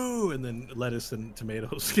 boo, and then lettuce and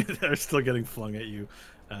tomatoes are still getting flung at you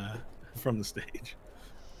from the stage.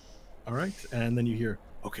 All right, and then you hear,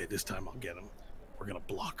 okay, this time I'll get him. We're gonna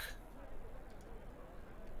block.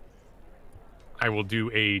 I will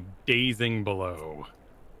do a dazing blow.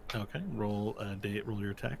 Okay, roll roll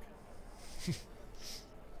your attack.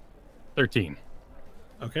 13.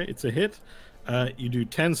 Okay, it's a hit. You do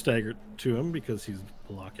 10 stagger to him because he's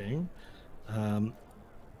blocking. And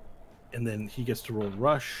then he gets to roll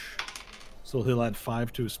rush. So he'll add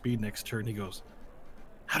 5 to his speed next turn. He goes,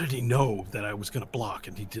 how did he know that I was going to block?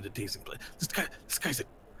 And he did a dazing play. This guy's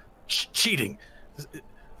cheating.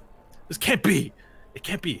 This can't be. It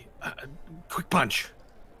can't be. Quick punch.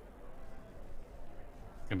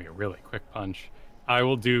 It's going to be a really quick punch. I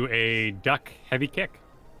will do a duck heavy kick.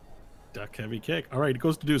 Duck heavy kick. All right, it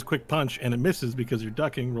goes to do his quick punch, and it misses because you're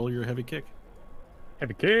ducking. Roll your heavy kick.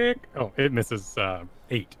 Heavy kick. Oh, it misses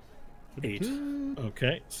 8. 8.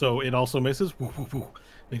 Okay, so it also misses. Woo, woo, woo.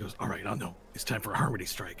 And he goes, all right, I know. It's time for a Harmony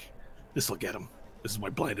Strike. This will get him. This is why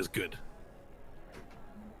blind is good.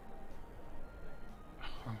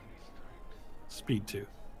 Speed 2.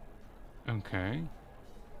 Okay.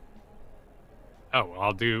 Oh,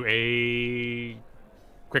 I'll do a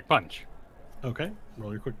quick punch. Okay,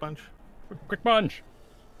 roll your quick punch. Quick punch.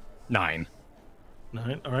 9.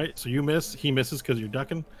 9. All right, so you miss. He misses because you're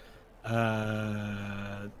ducking.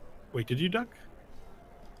 Wait, did you duck?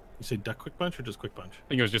 You say duck quick punch or just quick punch? I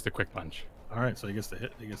think it was just a quick punch. All right, so he gets the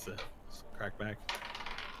hit. He gets the crack back.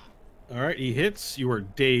 All right, he hits. You are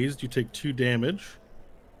dazed. You take 2 damage.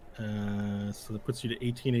 So that puts you to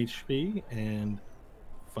 18 HP and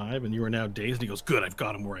 5, and you are now dazed. And he goes, good, I've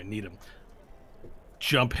got him where I need him.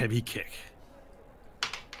 Jump heavy kick.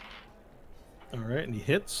 All right, and he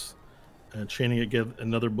hits. Chaining it, get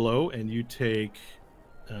another blow, and you take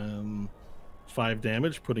 5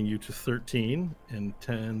 damage, putting you to 13, and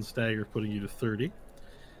 10 stagger, putting you to 30.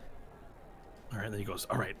 All right, then he goes,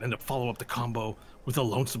 all right, and to follow up the combo with a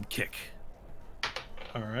lonesome kick.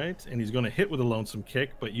 All right, and he's going to hit with a lonesome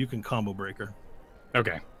kick, but you can combo breaker.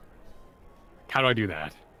 Okay. How do I do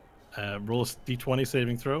that? Roll a d20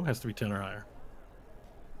 saving throw. Has to be 10 or higher.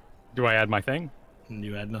 Do I add my thing? And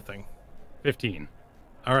you add nothing. 15.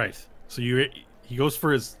 All right, so he goes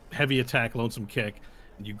for his heavy attack, lonesome kick,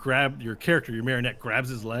 and you grab your character, your marionette grabs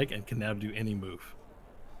his leg and can now do any move.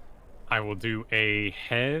 I will do a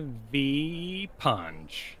heavy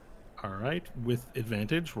punch. All right, with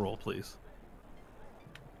advantage, roll please.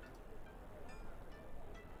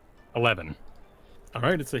 11. All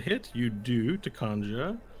right, it's a hit. You do to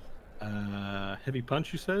Kanja. Heavy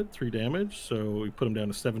punch, you said, 3 damage. So we put him down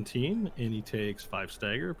to 17, and he takes 5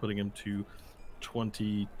 stagger, putting him to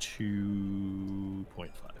 22.5.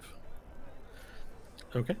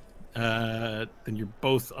 Okay. Then you're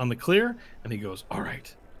both on the clear, and he goes, all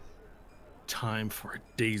right, time for a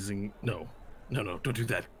dazing... No, don't do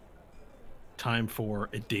that. Time for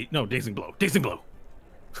a dazing blow. Dazing blow.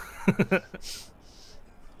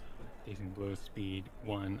 Dazing blow, speed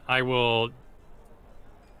 1. I will...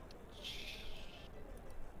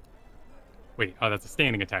 Wait, oh, that's a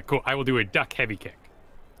standing attack. Cool. I will do a duck heavy kick.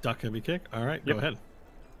 Duck heavy kick. All right, Yep. Go ahead.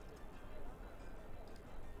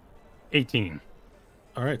 18.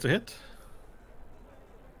 All right, it's a hit.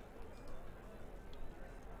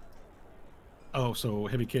 Oh, so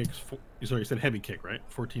heavy kicks. Sorry, you said heavy kick, right?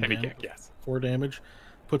 14 Heavy damage. kick, yes. 4 damage.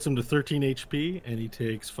 Puts him to 13 HP, and he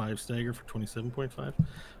takes 5 stagger for 27.5.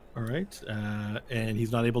 All right. And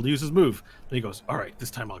he's not able to use his move. Then he goes, all right,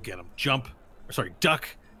 this time I'll get him. Duck,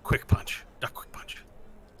 quick punch. Duck, quick punch.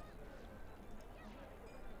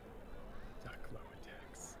 Duck low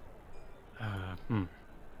attacks. Quick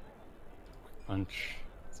punch.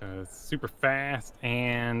 So it's super fast,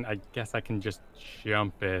 and I guess I can just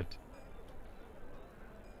jump it.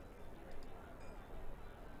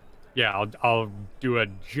 Yeah, I'll do a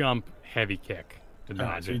jump heavy kick to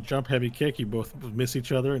dodge So you it. jump heavy kick. You both miss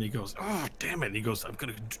each other, and he goes, oh, damn it. And he goes, I'm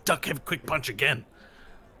going to duck heavy quick punch again.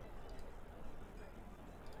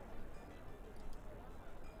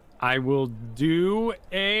 I will do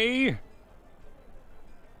a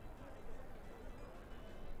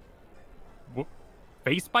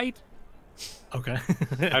face bite. Okay.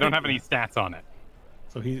 I don't have any stats on it.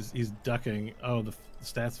 So he's ducking. Oh, the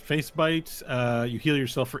stats. Face bite. You heal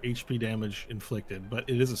yourself for HP damage inflicted, but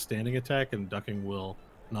it is a standing attack, and ducking will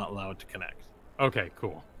not allow it to connect. Okay,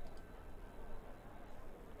 cool.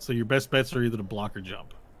 So your best bets are either to block or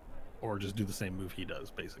jump, or just do the same move he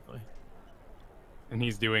does, basically. And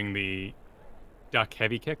he's doing the duck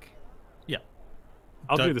heavy kick. Yeah.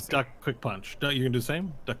 I'll duck, do the same. duck quick punch. You can do the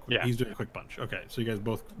same? Duck, Yeah. He's doing a quick punch. Okay, so you guys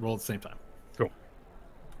both roll at the same time. Cool.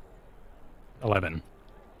 11.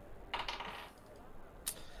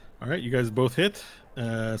 All right, you guys both hit.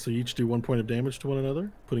 So you each do 1 point of damage to one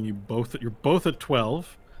another, putting you both. You're both at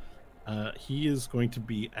 12. He is going to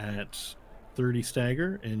be at 30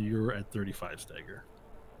 stagger, and you're at 35 stagger.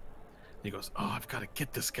 And he goes, "Oh, I've got to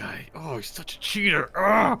get this guy. Oh, he's such a cheater."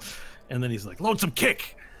 Oh! And then he's like, "Lonesome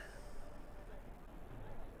kick."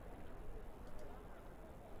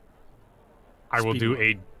 I will Speed do roll.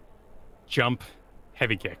 a jump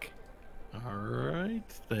heavy kick. All right,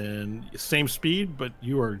 then same speed, but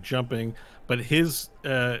you are jumping. But his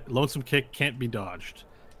lonesome kick can't be dodged.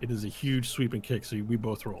 It is a huge sweeping kick, so we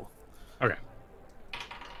both roll. Okay.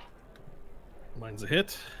 Mine's a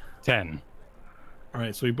hit. 10. All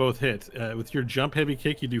right, so we both hit. With your jump heavy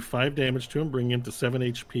kick, you do 5 damage to him, bring him to 7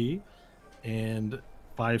 HP, and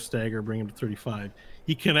 5 stagger, bring him to 35.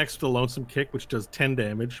 He connects to the lonesome kick, which does 10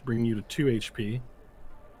 damage, bringing you to 2 HP.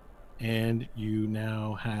 And you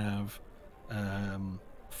now have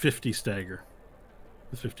 50 stagger.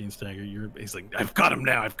 With 15 stagger, he's like, "I've got him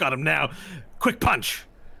now, I've got him now. Quick punch."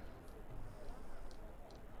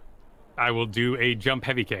 I will do a jump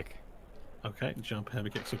heavy kick. Okay, jump heavy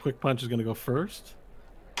kick. So quick punch is going to go first.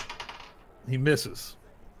 He misses.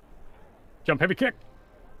 Jump heavy kick.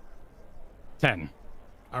 10.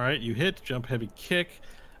 All right, you hit. Jump heavy kick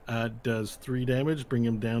does 3 damage, bring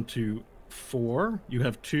him down to 4. You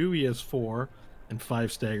have 2, he has 4, and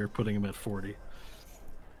 5 stagger, putting him at 40.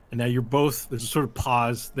 And now you're both, there's a sort of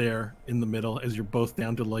pause there in the middle as you're both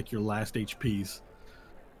down to like your last HPs.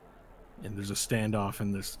 And there's a standoff,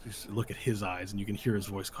 and there's look at his eyes, and you can hear his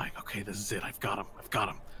voice going, "Okay, this is it. I've got him. I've got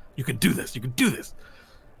him. You can do this. You can do this."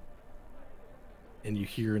 And you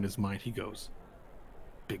hear in his mind, he goes,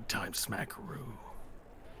 "Big time smackaroo."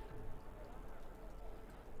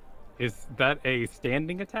 Is that a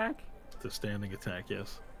standing attack? It's a standing attack,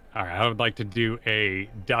 yes. All right, I would like to do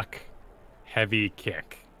a duck heavy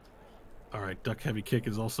kick. All right, duck heavy kick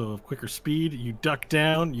is also of quicker speed. You duck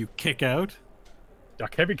down, you kick out.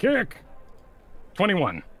 Duck heavy kick.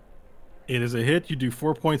 21. It is a hit. You do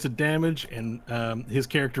 4 points of damage, and his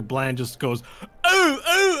character Bland just goes, "Oh, oh,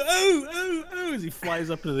 oh, oh, oh," as he flies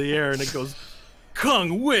up into the air, and it goes,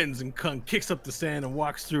 "Kung wins," and Kung kicks up the sand and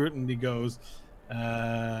walks through it, and he goes,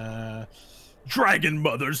 "Dragon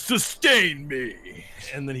Mother, sustain me,"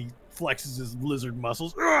 and then he flexes his lizard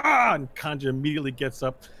muscles, and Kanja immediately gets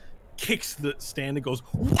up, kicks the stand, and goes,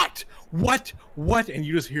 "What? What? What?" And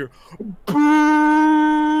you just hear,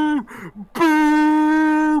 "Boo!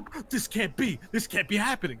 Boo! This can't be. This can't be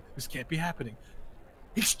happening. This can't be happening.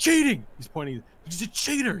 He's cheating." He's pointing. "He's a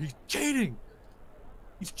cheater. He's cheating.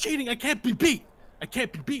 He's cheating. I can't be beat. I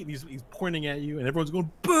can't be beat." And he's pointing at you, and everyone's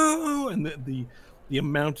going, "Boo!" And the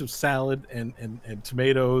amount of salad and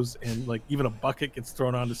tomatoes and like even a bucket gets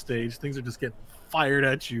thrown onto stage. Things are just getting fired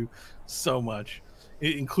at you so much,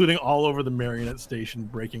 including all over the marionette station,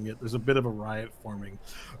 breaking it. There's a bit of a riot forming.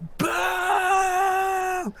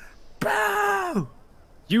 Boo! Boo!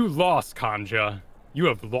 You lost, Kanja. You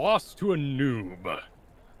have lost to a noob.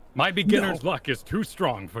 My beginner's luck is too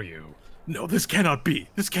strong for you. No, this cannot be.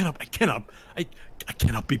 I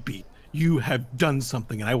cannot be beat. You have done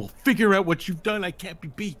something, and I will figure out what you've done. I can't be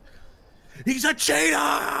beat. "He's a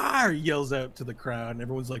cheater!" He yells out to the crowd, and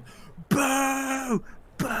everyone's like, "Boo!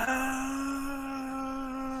 Boo!"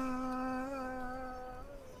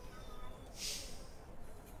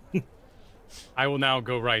 I will now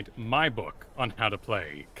go write my book on how to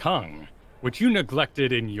play Kung, which you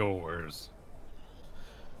neglected in yours.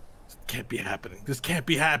 This can't be happening. This can't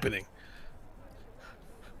be happening.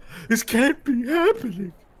 This can't be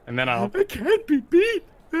happening. And then I can't be beat.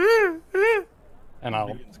 I'll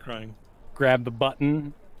Begins crying. grab the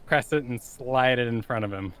button, press it, and slide it in front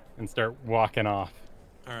of him and start walking off.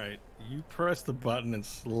 All right, you press the button and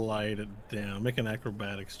slide it down. Make an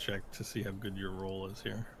acrobatics check to see how good your roll is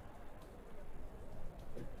here.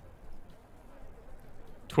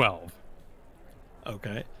 12.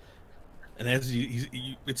 Okay. And as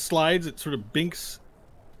it slides, it sort of binks,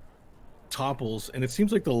 topples, and it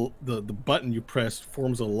seems like the button you pressed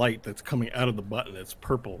forms a light that's coming out of the button. It's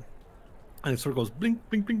purple. And it sort of goes blink,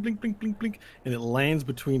 blink, blink, blink, blink, blink, blink, and it lands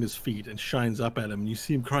between his feet and shines up at him. And you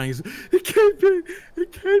see him crying. He's, "It can't be!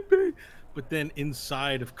 It can't be!" But then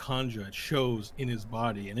inside of Kanja, it shows in his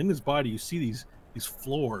body. And in his body, you see these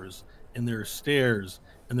floors, and there are stairs,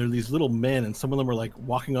 and there are these little men, and some of them are like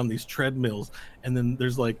walking on these treadmills. And then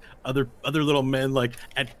there's like other little men like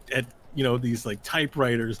at these like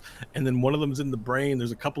typewriters, and then one of them's in the brain.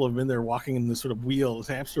 There's a couple of them in there walking in this sort of wheel, this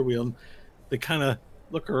hamster wheel, and they kind of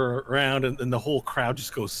look around, and the whole crowd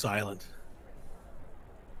just goes silent.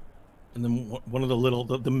 And then one of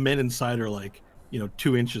the men inside are like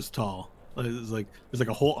 2 inches tall. There's like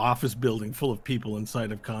a whole office building full of people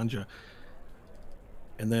inside of Kanja.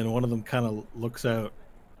 And then one of them kind of looks out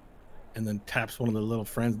and then taps one of the little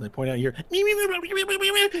friends, and they point out here,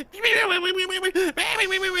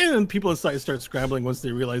 and people inside start scrambling once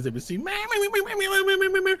they realize they've been seen.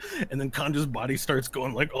 And then Kanja's body starts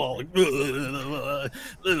going like,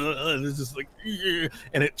 it's just like,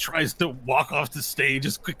 and it tries to walk off the stage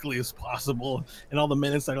as quickly as possible, and all the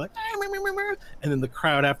men inside are like, and then the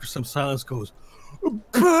crowd, after some silence, goes, "Boo,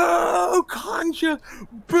 Kanja!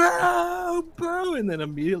 Boo, boo!" And then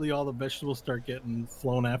immediately all the vegetables start getting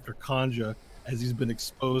flown after Kanja, as he's been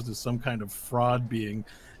exposed as some kind of fraud being,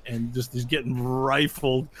 and just he's getting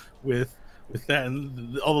rifled with that,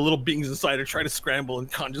 and all the little beings inside are trying to scramble,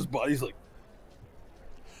 and Kanja's body's like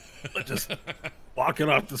just walking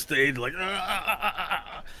off the stage like,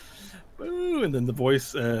 boo. And then the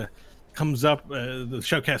voice comes up, the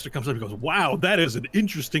shoutcaster comes up and goes, "Wow, that is an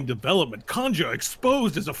interesting development. Kanja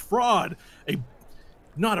exposed as a fraud,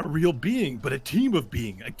 not a real being, but a team of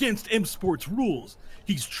being against M Sports rules.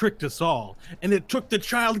 He's tricked us all, and it took the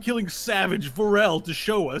child-killing savage Vorel to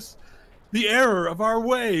show us the error of our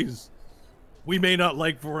ways. We may not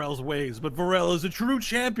like Vorel's ways, but Vorel is a true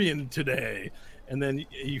champion today." And then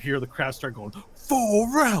you hear the crowd start going,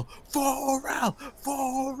 "Vorel, Vorel,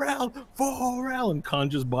 Vorel, Vorel," and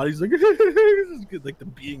Kanja's body's like, like the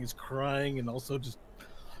being is crying, and also just,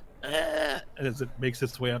 and as it makes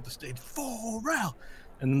its way off the stage, "Vorel,"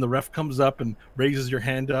 and then the ref comes up and raises your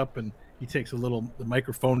hand up, and he takes the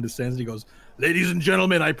microphone, descends, and he goes, "Ladies and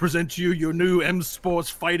gentlemen, I present to you your new M Sports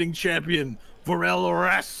fighting champion, Vorel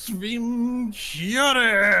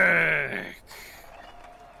Rasvimchiarek."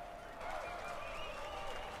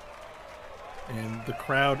 And the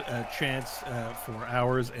crowd chants for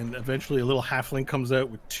hours, and eventually a little halfling comes out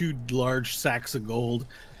with 2 large sacks of gold.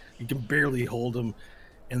 You can barely hold them,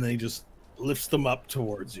 and then he just lifts them up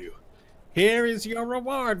towards you. "Here is your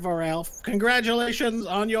reward, Vorel. Congratulations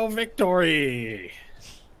on your victory."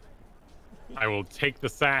 I will take the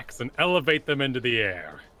sacks and elevate them into the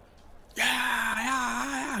air.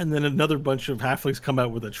 Yeah. And then another bunch of halflings come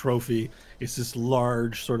out with a trophy. It's this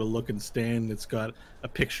large sort of looking stand. It's got a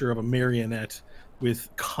picture of a marionette with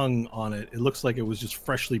Kung on it. It looks like it was just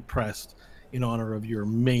freshly pressed in honor of your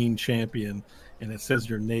main champion, and it says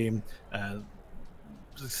your name,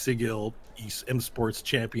 Sigil, M Sports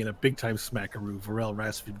champion, a big time smackaroo, Vorel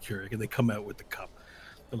Rasvimchiarek, and they come out with the cup.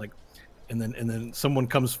 They're like, and then someone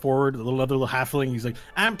comes forward, a little halfling. He's like,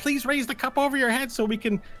 "Please raise the cup over your head so we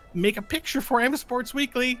can make a picture for M Sports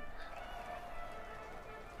Weekly."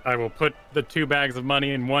 I will put the 2 bags of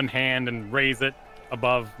money in one hand and raise it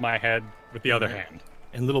above my head with the other hand.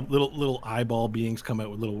 And little eyeball beings come out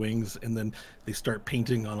with little wings, and then they start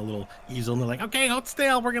painting on a little easel, and they're like, "Okay, hold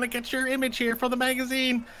still. We're gonna get your image here for the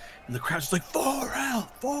magazine." And the crowd's just like, "Vorel,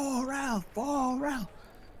 Vorel, Vorel."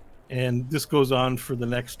 And this goes on for the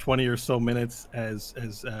next 20 or so minutes as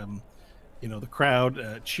the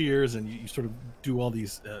crowd cheers, and you sort of do all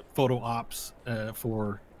these photo ops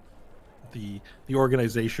for the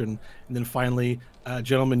organization. And then finally, a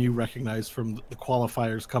gentleman you recognize from the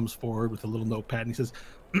qualifiers comes forward with a little notepad, and he says,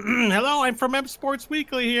 "Hello, I'm from M Sports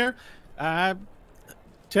Weekly here.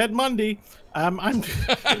 Ted Mundy. I'm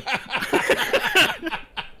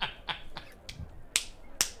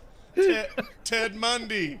Ted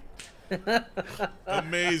Mundy."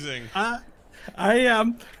 Amazing.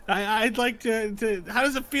 I'd like to. How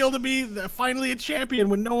does it feel to be finally a champion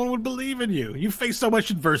when no one would believe in you? You faced so much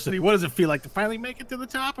adversity. What does it feel like to finally make it to the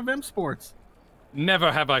top of M Sports?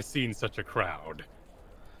 Never have I seen such a crowd.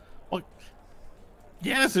 Well,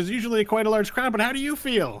 yes, there's usually quite a large crowd, but how do you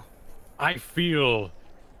feel? I feel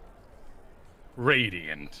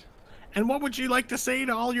radiant. And what would you like to say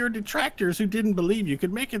to all your detractors who didn't believe you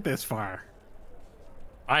could make it this far?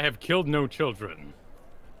 I have killed no children.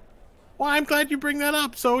 Well, I'm glad you bring that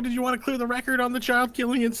up. So, did you want to clear the record on the child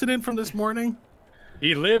killing incident from this morning?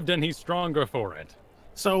 He lived and he's stronger for it.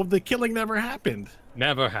 So, the killing never happened?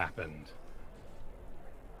 Never happened.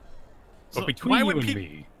 But So between why you would and peop-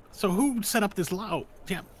 me, So, who set up this law?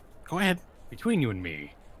 Yeah, go ahead. between you and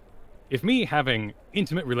me, if me having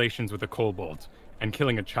intimate relations with a kobold and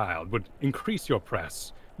killing a child would increase your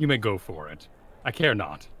press, you may go for it. I care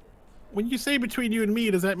not. When you say between you and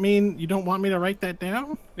me, does that mean you don't want me to write that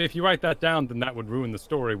down? If you write that down, then that would ruin the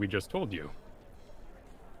story we just told you.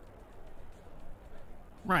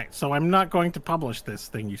 Right. So I'm not going to publish this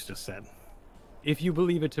thing you just said. If you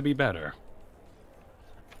believe it to be better.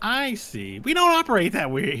 I see. We don't operate that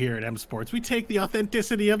way here at M Sports. We take the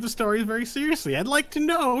authenticity of the stories very seriously. I'd like to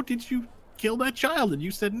know, did you kill that child? And you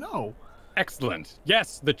said no. Excellent.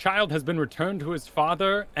 Yes, the child has been returned to his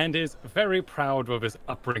father and is very proud of his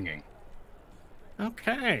upbringing.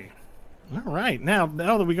 Okay. All right. Now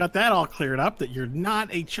that we got that all cleared up, that you're not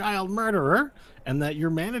a child murderer and that your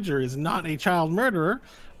manager is not a child murderer,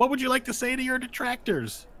 what would you like to say to your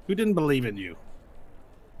detractors who didn't believe in you?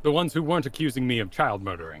 The ones who weren't accusing me of child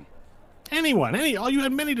murdering. Anyone, you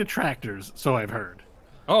had many detractors, so I've heard.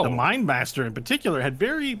 Oh, The Mind Master in particular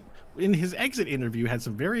in his exit interview, had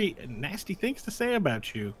some very nasty things to say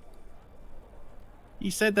about you. He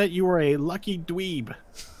said that you were a lucky dweeb.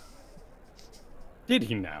 did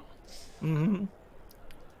he now? Mm-hmm.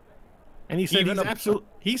 And he said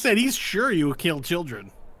he said he's sure you killed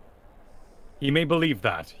children. He may believe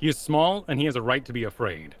that. He is small and he has a right to be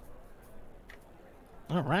afraid.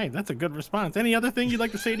 All right, that's a good response. Any other thing you'd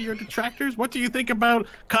like to say to your detractors? What do you think about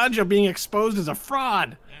Kanja being exposed as a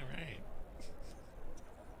fraud? All right.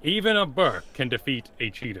 Even a Burke can defeat a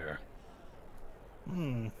cheater.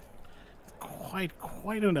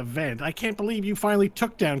 Quite an event. I can't believe you finally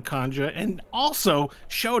took down Kanja and also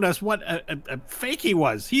showed us what a fake he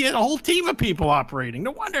was. He had a whole team of people operating.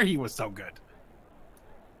 No wonder he was so good.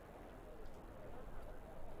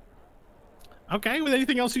 Okay, with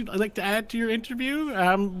anything else you'd like to add to your interview?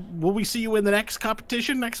 Will we see you in the next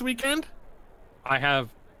competition next weekend? I have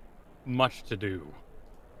much to do.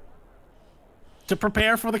 To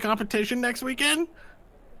prepare for the competition next weekend?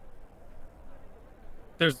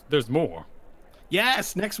 There's more.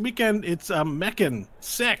 Yes, next weekend it's Meccan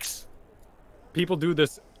 6. People do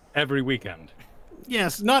this every weekend.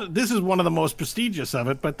 Yes, this is one of the most prestigious of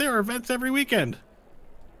it, but there are events every weekend.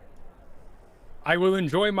 I will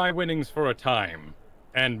enjoy my winnings for a time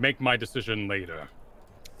and make my decision later.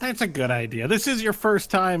 That's a good idea. This is your first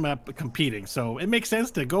time competing, so it makes sense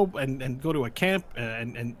to go and go to a camp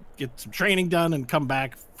and get some training done and come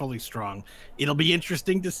back fully strong. It'll be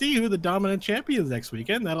interesting to see who the dominant champion is next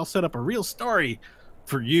weekend. That'll set up a real story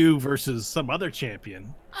for you versus some other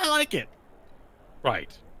champion. I like it.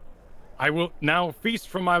 Right. I will now feast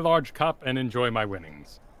from my large cup and enjoy my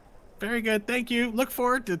winnings. Very good. Thank you. Look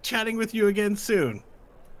forward to chatting with you again soon.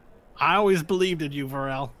 I always believed in you,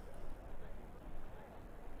 Varel.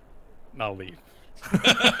 I'll leave.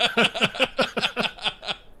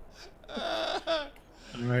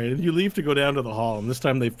 All right, and you leave to go down to the hall, and this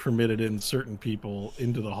time they've permitted in certain people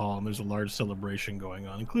into the hall, and there's a large celebration going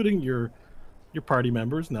on, including your party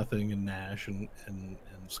members, Nothing and Nash and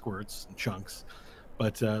Squirts and Chunks.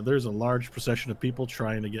 But there's a large procession of people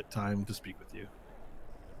trying to get time to speak with you.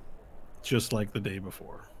 Just like the day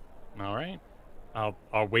before. All right.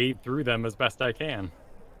 I'll wade through them as best I can.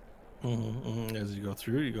 As you go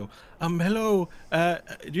through, you go, hello.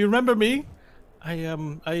 Do you remember me?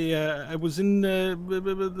 I was in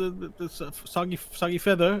the Soggy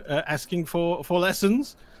Feather asking for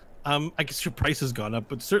lessons. I guess your price has gone up,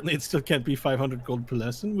 but certainly it still can't be 500 gold per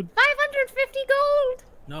lesson. 550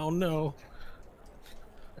 gold. No.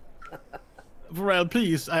 Varel,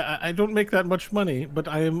 please. I don't make that much money, but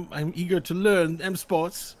I'm eager to learn M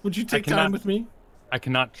Sports. Would you take time with me? I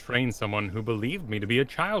cannot train someone who believed me to be a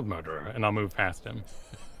child murderer, and I'll move past him.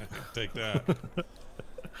 Take that.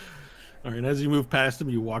 All right, and as you move past him,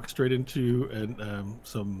 you walk straight into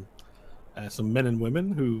some men and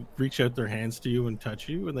women who reach out their hands to you and touch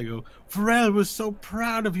you, and they go, Varel was so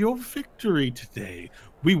proud of your victory today.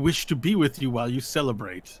 We wish to be with you while you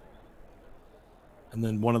celebrate. And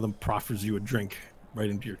then one of them proffers you a drink right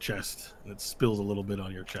into your chest, and it spills a little bit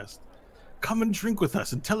on your chest. Come and drink with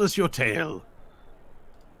us and tell us your tale.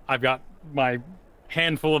 I've got my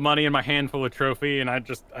handful of money and my handful of trophy, and I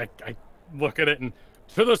look at it and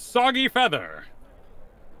to the Soggy Feather.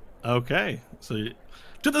 Okay, so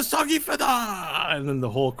to the Soggy Feather, and then the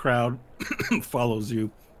whole crowd follows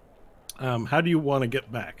you. How do you want to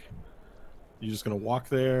get back? You just gonna walk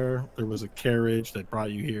there? There was a carriage that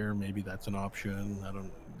brought you here. Maybe that's an option.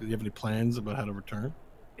 Do you have any plans about how to return?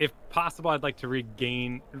 If possible, I'd like to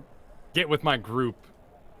get with my group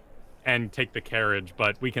and take the carriage,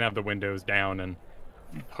 but we can have the windows down and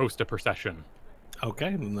host a procession. Okay,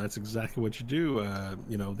 and that's exactly what you do.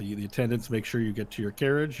 The attendants make sure you get to your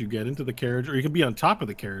carriage. You get into the carriage, or you can be on top of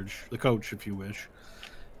the carriage, the coach, if you wish.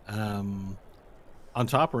 On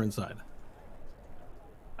top or inside?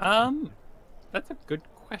 That's a good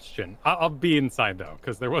question. I'll be inside though,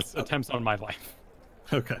 because there was attempts on my life.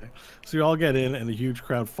 Okay. So you all get in, and a huge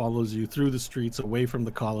crowd follows you through the streets away from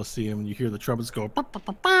the Colosseum, and you hear the trumpets go.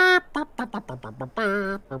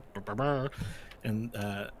 And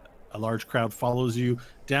a large crowd follows you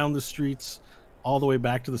down the streets all the way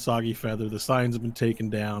back to the Soggy Feather. The signs have been taken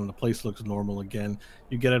down, and the place looks normal again.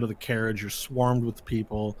 You get out of the carriage, you're swarmed with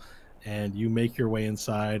people, and you make your way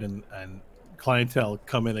inside, and clientele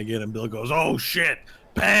come in again, and Bill goes, "Oh, shit!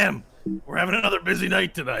 Bam! We're having another busy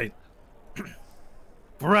night tonight.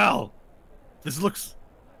 Varel, this looks.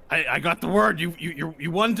 I got the word.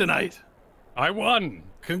 You won tonight. I won.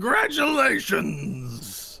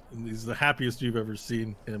 Congratulations!" And he's the happiest you've ever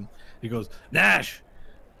seen him. He goes, "Nash,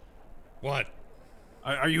 What?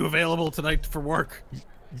 are you available tonight for work?"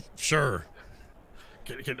 Sure.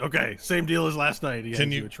 Okay, same deal as last night. He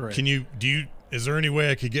hands you a tray. Is there any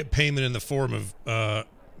way I could get payment in the form of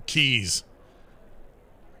keys?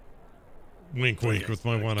 Wink, wink, with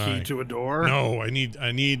my one eye. Key to a door? No, I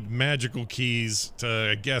need magical keys to,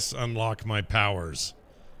 I guess, unlock my powers.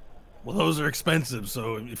 Well, those are expensive,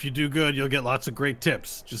 so if you do good, you'll get lots of great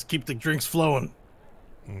tips. Just keep the drinks flowing.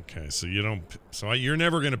 Okay, so you're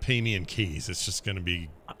never gonna pay me in keys. It's just gonna be.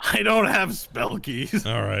 I don't have spell keys.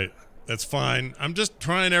 All right, that's fine. I'm just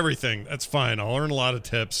trying everything. That's fine. I'll earn a lot of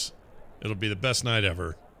tips. It'll be the best night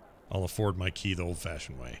ever. I'll afford my key the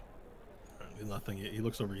old-fashioned way. Nothing. He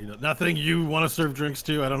looks over. Nothing you want to serve drinks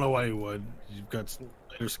to? I don't know why you would. You've got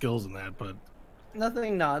better skills in that, but.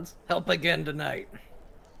 Nothing nods. Help again tonight.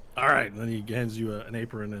 All right. And then he hands you an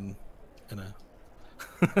apron and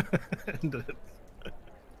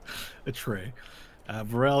a tray.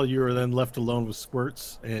 Varel, you are then left alone with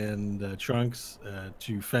Squirts and Trunks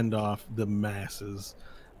to fend off the masses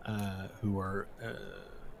who are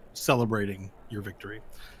celebrating your victory.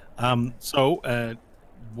 So,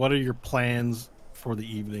 what are your plans for the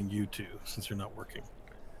evening, you two, since you're not working?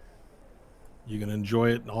 You gonna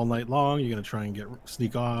enjoy it all night long? You gonna try and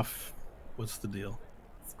sneak off? What's the deal?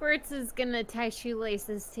 Squirts is gonna tie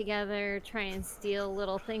shoelaces together, try and steal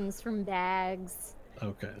little things from bags.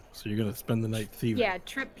 Okay, so you're gonna spend the night thieving. Yeah,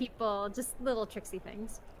 trip people, just little tricksy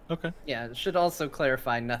things. Okay. Yeah, it should also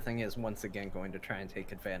clarify nothing is once again going to try and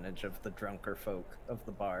take advantage of the drunker folk of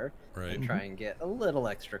the bar. Right. And try and get a little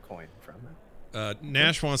extra coin from it.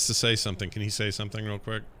 Nash wants to say something. Can he say something real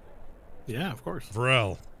quick? Yeah, of course.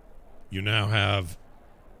 Varel, you now have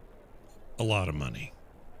a lot of money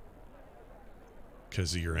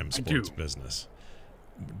because of your M Sports business.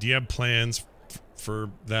 Do you have plans for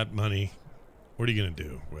that money? What are you going to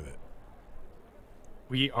do with it?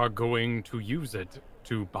 We are going to use it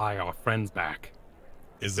to buy our friends back.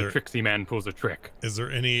 The tricksy man pulls a trick. Is there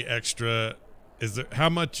any extra? How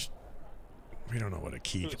much? We don't know what a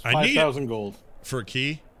key. It's 5,000 gold for a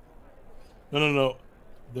key. No.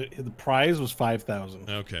 The prize was 5,000.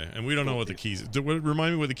 Okay, and we don't know what the keys.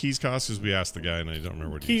 Remind me what the keys cost, because we asked the guy and I don't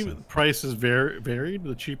remember what he said. Prices varied.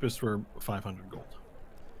 The cheapest were 500 gold.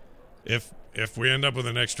 If we end up with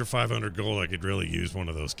an extra 500 gold, I could really use one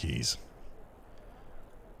of those keys.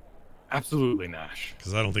 Absolutely, Nash.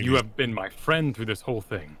 Because I don't think you have been my friend through this whole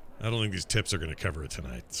thing. I don't think these tips are going to cover it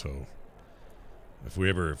tonight. So if we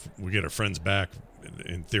get our friends back,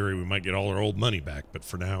 in theory, we might get all our old money back. But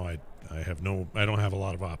for now, I don't have a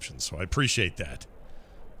lot of options. So I appreciate that.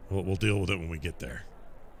 We'll deal with it when we get there.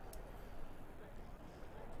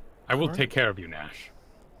 I will take care of you, Nash.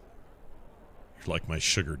 You're like my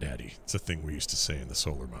sugar daddy. It's a thing we used to say in the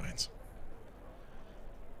solar mines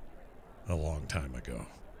a long time ago.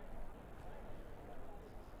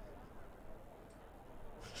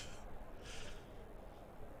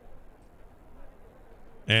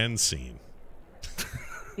 And scene.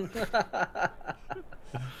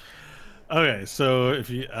 Okay, so if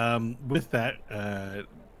you with that,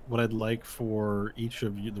 what I'd like for each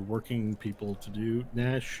of you, the working people, to do,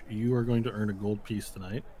 Nash, you are going to earn a gold piece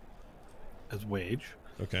tonight as wage.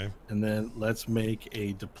 Okay. And then let's make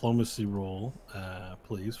a diplomacy roll,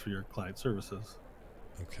 please, for your client services.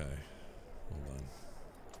 Okay. Hold on.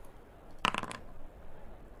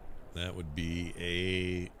 That would be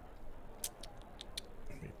a...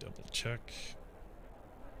 Let me double check.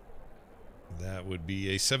 That would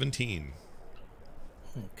be a 17.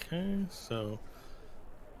 Okay, so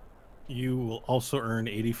you will also earn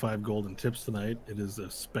 85 gold in tips tonight. It is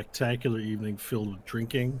a spectacular evening filled with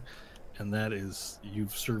drinking, and that is,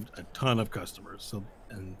 you've served a ton of customers. So,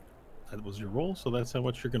 and that was your role, so that's how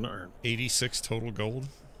much you're going to earn. 86 total gold?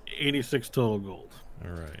 86 total gold.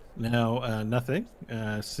 All right. Now, nothing,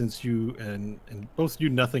 since you, and both you,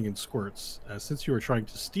 Nothing and Squirts, since you are trying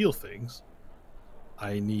to steal things,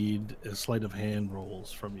 I need a sleight of hand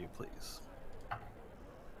rolls from you, please.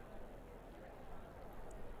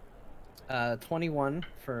 21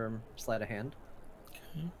 for sleight of hand.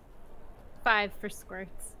 5 for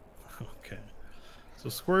Squirts. Okay. So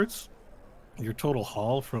Squirts, your total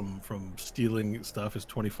haul from stealing stuff is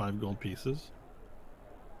 25 gold pieces.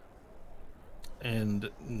 And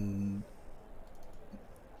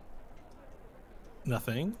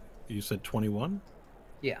nothing. You said 21?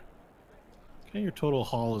 Yeah. Okay, your total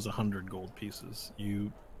haul is 100 gold pieces.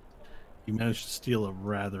 You managed to steal a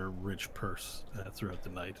rather rich purse throughout the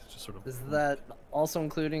night. It's just sort of Is that also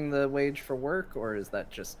including the wage for work, or is that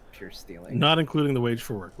just pure stealing? not including the wage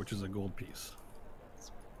for work, which is a gold piece.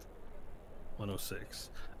 106.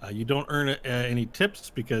 You don't earn any tips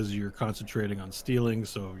because you're concentrating on stealing,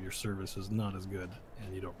 so your service is not as good,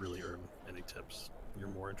 and you don't really earn any tips. You're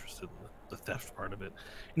more interested in the theft part of it.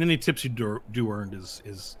 And any tips you do earn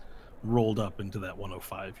is rolled up into that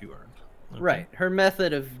 105 you earned. Okay? Right. Her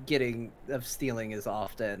method of stealing is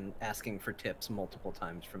often asking for tips multiple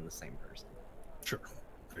times from the same person. Sure.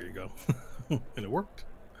 There you go. And it worked.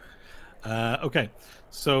 Okay.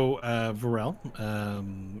 So, Varel,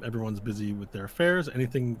 everyone's busy with their affairs.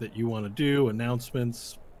 Anything that you want to do?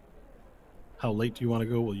 Announcements? How late do you want to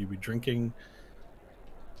go? Will you be drinking?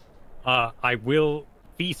 I will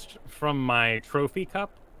feast from my trophy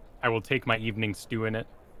cup. I will take my evening stew in it.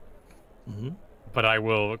 Mm-hmm. But I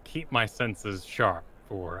will keep my senses sharp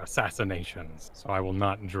for assassinations, so I will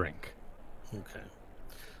not drink. Okay.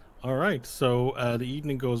 All right. So the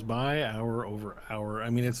evening goes by, hour over hour. I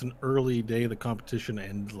mean, it's an early day. The competition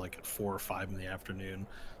ends like at 4 or 5 in the afternoon.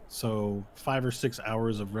 So 5 or 6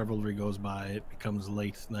 hours of revelry goes by. It becomes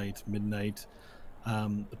late night, midnight.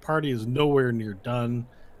 The party is nowhere near done.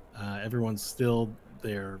 Everyone's still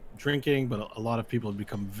there drinking, but a lot of people have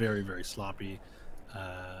become very, very sloppy.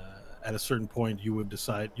 At a certain point, you're going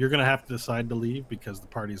to have to decide to leave because the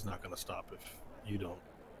party's not going to stop if you don't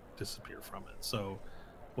disappear from it. So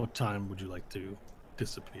what time would you like to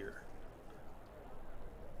disappear?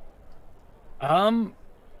 I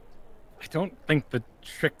don't think the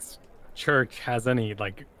Trix Church has any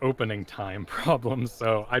like opening time problems,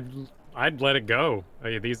 so I'd let it go.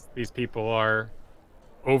 These people are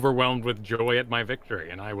overwhelmed with joy at my victory,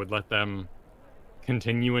 and I would let them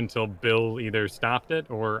continue until Bill either stopped it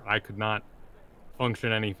or I could not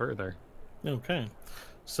function any further. Okay.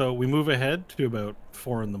 So we move ahead to about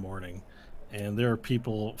 4 in the morning, and there are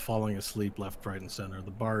people falling asleep left, right, and center.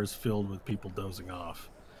 The bar is filled with people dozing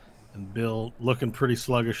off. And Bill, looking pretty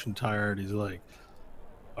sluggish and tired, he's like,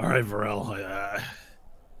 all right, Varel,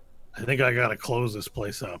 I think I got to close this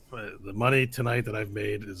place up. The money tonight that I've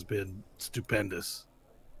made has been stupendous.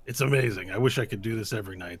 It's amazing. I wish I could do this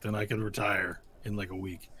every night. Then I could retire in like a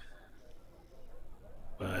week.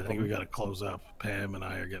 But I think we got to close up. Pam and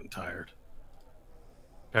I are getting tired.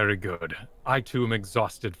 Very good. I too am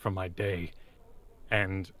exhausted from my day,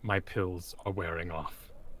 and my pills are wearing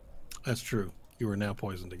off. That's true. You are now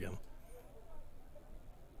poisoned again.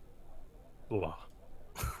 Blah.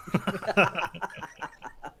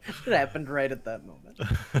 It happened right at that moment.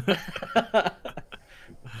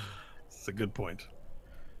 It's a good point.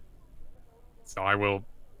 So I will,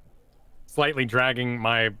 slightly dragging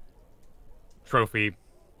my trophy,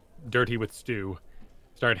 dirty with stew,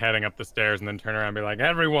 start heading up the stairs and then turn around and be like,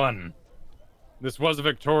 everyone, this was a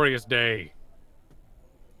victorious day.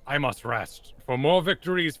 I must rest, for more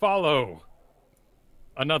victories follow.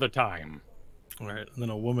 Another time. All right, and then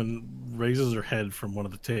a woman raises her head from one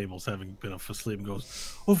of the tables, having been asleep, and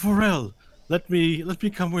goes, "Oh, Varel, let me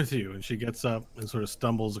come with you." And she gets up and sort of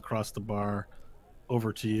stumbles across the bar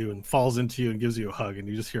over to you and falls into you and gives you a hug, and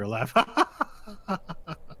you just hear a laugh.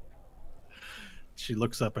 She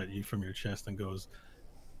looks up at you from your chest and goes,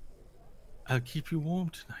 "I'll keep you warm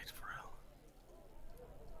tonight, Varel."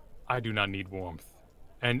 I do not need warmth,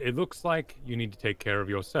 and it looks like you need to take care of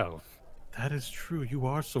yourself. That is true. You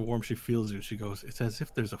are so warm. She feels you. She goes, "It's as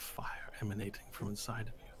if there's a fire emanating from inside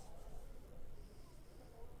of you."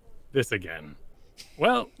 This again.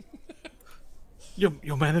 Well,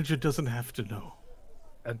 Your manager doesn't have to know.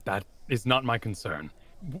 that is not my concern.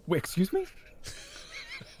 Excuse me?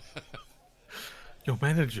 Your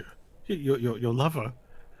manager, your lover.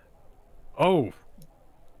 Oh,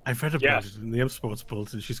 I've read about Yes. it in the M Sports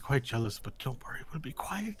Bulletin. She's quite jealous, but don't worry, we'll be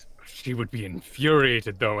quiet. she would be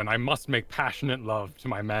infuriated though, and I must make passionate love to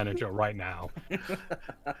my manager right now.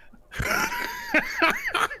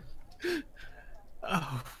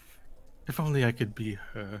 Oh, if only I could be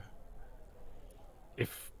her.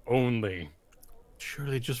 If only.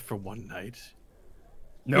 Surely just for one night.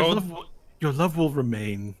 No, Your love will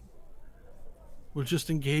remain. We'll just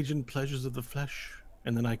engage in pleasures of the flesh,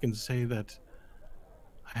 and then I can say that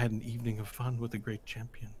I had an evening of fun with a great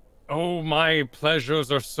champion. Oh, my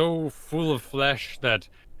pleasures are so full of flesh that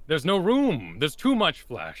there's no room. There's too much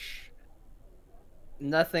flesh.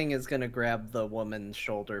 Nothing is gonna grab the woman's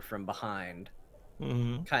shoulder from behind,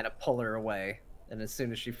 Mhm. kind of pull her away, and as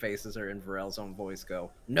soon as she faces her, in Varel's own voice, go,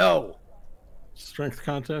 "No!" Strength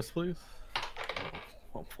contest, please.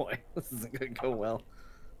 Oh boy, this isn't gonna go well.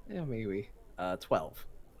 Yeah, maybe. 12.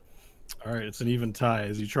 All right, it's an even tie.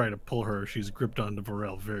 As you try to pull her, she's gripped onto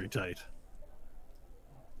Varel very tight.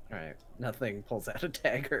 All right, nothing pulls out a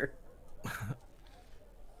dagger.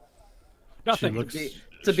 Nothing. She looks.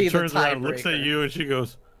 To She be the turns around, looks at tiebreaker. you, and she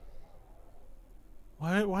goes,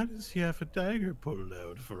 "Why does he have a dagger pulled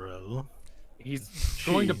out, Varel?" He's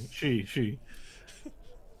going to. She.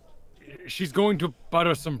 She's going to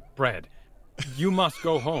butter some bread. You must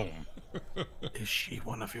go home. Is she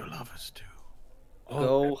one of your lovers too?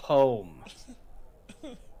 Go home.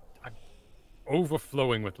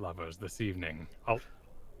 Overflowing with lovers this evening.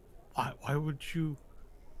 Why would you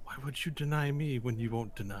deny me when you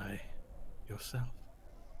won't deny yourself?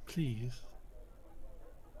 Please.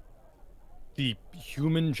 The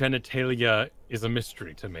human genitalia is a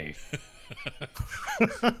mystery to me.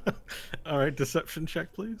 All right, deception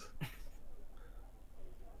check, please.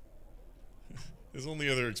 His only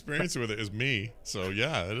other experience with it is me. So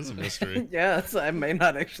yeah, it is a mystery. Yes, I may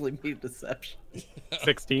not actually be deception.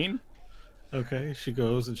 16? Okay, she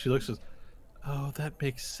goes and she looks and says, "Oh, that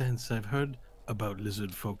makes sense. I've heard about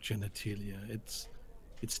lizard folk genitalia.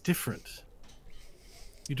 It's different.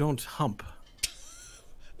 You don't hump."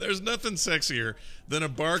 There's nothing sexier than a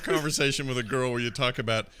bar conversation with a girl where you talk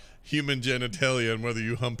about human genitalia and whether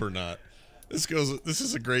you hump or not. This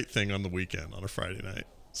is a great thing on the weekend, on a Friday night.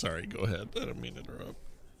 Sorry, go ahead. I don't mean to interrupt.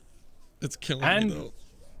 It's killing me, And though.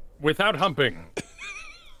 without humping,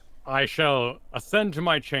 I shall ascend to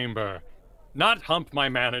my chamber, not hump my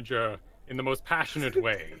manager in the most passionate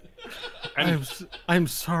way. And I'm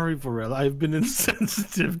sorry, Varel. I've been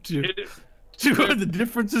insensitive to it, the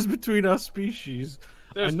differences between our species.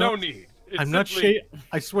 there's I'm no not- need. It's I'm not simply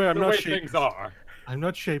I swear I'm the not way shaped. things are. I'm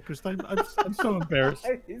not shapist. I'm so embarrassed.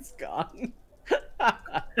 He's gone.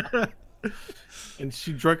 And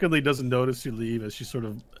she drunkenly doesn't notice you leave, as she's sort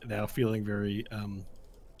of now feeling very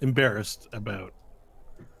embarrassed about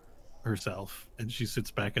herself. And she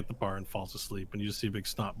sits back at the bar and falls asleep. And you just see a big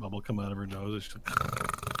snot bubble come out of her nose. And she's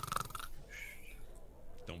like,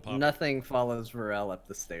 Don't pop. Nothing follows Varel up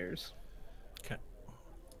the stairs. okay.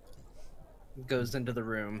 Goes into the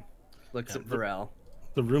room, looks Yeah, at Varel.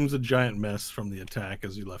 The room's a giant mess from the attack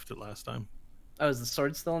as you left it last time. Oh, is the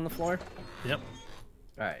sword still on the floor? Yep.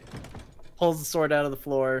 All right. Pulls the sword out of the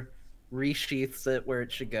floor, resheaths it where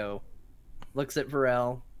it should go. Looks at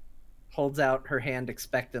Varel, holds out her hand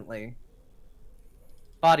expectantly.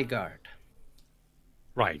 Bodyguard.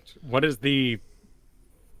 Right. What is the...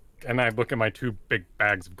 And I look at my 2 big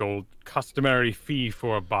bags of gold. Customary fee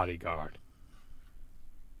for a bodyguard.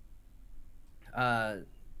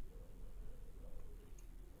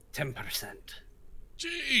 10%.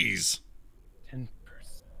 Jeez. 10%.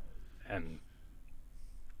 And...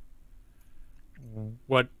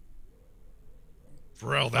 What...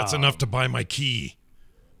 Pharrell, that's enough to buy my key.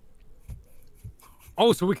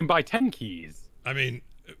 Oh, so we can buy 10 keys. I mean,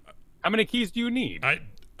 How many keys do you need?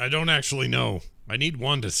 I don't actually know. I need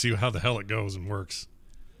one to see how the hell it goes and works.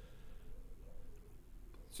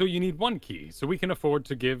 So you need 1 key. So we can afford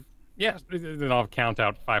to give... Yes, then I'll count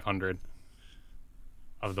out 500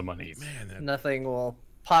 of the monies. Man, that Nothing will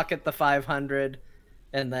pocket the 500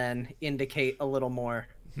 and then indicate a little more.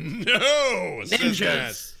 no, says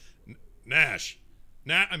Ninjas! Nash.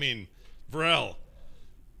 I mean, Varel,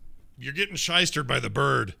 you're getting shystered by the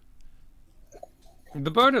bird. The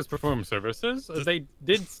bird has performed services. They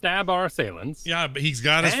did stab our assailants. Yeah, but he's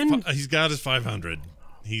got his And- he's got his 500.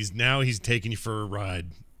 He's taking you for a ride.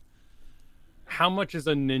 How much is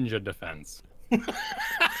a ninja defense?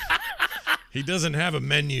 He doesn't have a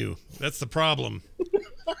menu. That's the problem.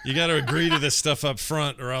 You got to agree to this stuff up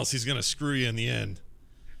front, or else he's gonna screw you in the end.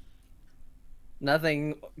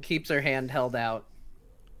 Nothing keeps her hand held out.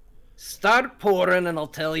 Start pouring and I'll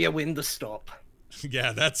tell you when to stop.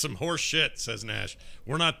 Yeah, that's some horse shit, says Nash.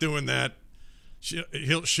 We're not doing that.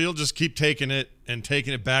 She'll just keep taking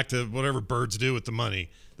it back to whatever birds do with the money.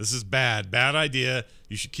 This is bad idea.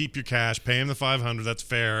 You should keep your cash, pay him the 500. That's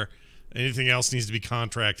fair. Anything else needs to be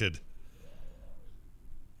contracted.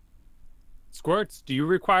 Squirts, do you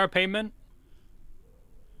require payment?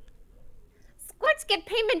 Squirts get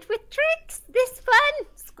payment with tricks. This fun.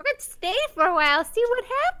 Squirts stay for a while. See what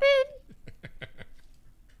happened.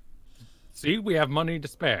 See, we have money to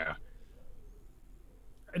spare.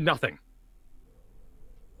 Nothing.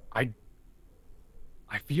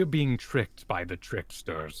 I fear being tricked by the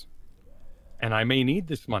tricksters. And I may need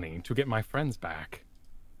this money to get my friends back.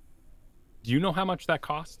 Do you know how much that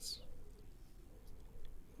costs?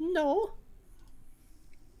 No.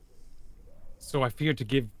 So I fear to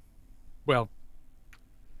give... Well,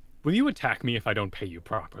 will you attack me if I don't pay you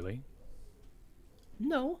properly?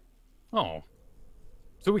 No. Oh.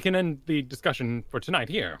 So we can end the discussion for tonight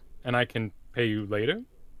here, and I can pay you later?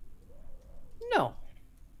 No.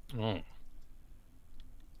 Oh.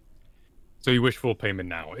 So you wish full payment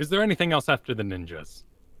now. Is there anything else after the ninjas?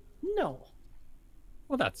 No.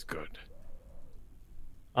 Well, that's good.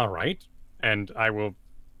 All right. And I will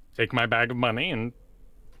take my bag of money and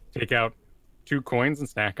take out 2 coins and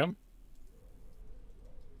stack them.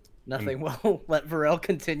 Nothing will let Varel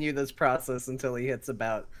continue this process until he hits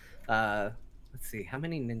about, let's see, how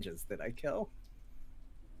many ninjas did I kill?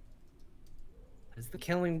 Is the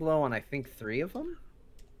killing blow on, I think, 3 of them?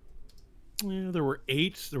 Yeah, there were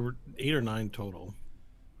 8. There were 8 or 9 total.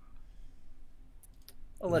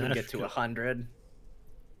 I'll let him Nash get to kill. 100.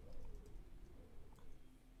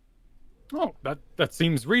 Oh, that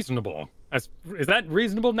seems reasonable. Is that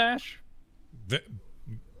reasonable, Nash?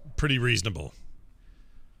 Pretty reasonable.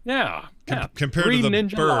 Yeah. Yeah. Compared 3 to the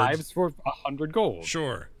ninja bird. lives for 100 gold.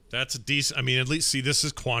 Sure. That's a decent. I mean, at least, see, this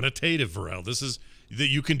is quantitative, Varel. This is that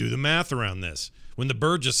you can do the math around this. When the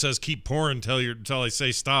bird just says keep pouring till I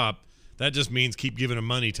say stop, that just means keep giving him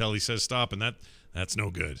money till he says stop, and that's no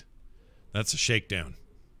good. That's a shakedown.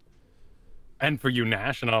 And for you,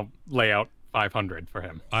 Nash, and I'll lay out 500 for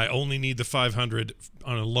him. I only need the 500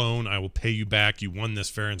 on a loan. I will pay you back. You won this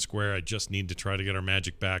fair and square. I just need to try to get our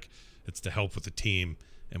magic back. It's to help with the team,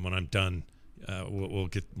 and when I'm done,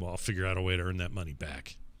 I'll figure out a way to earn that money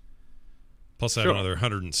back. Plus, I have Sure. another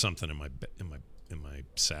 100 and something in my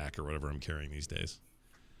sack or whatever I'm carrying these days.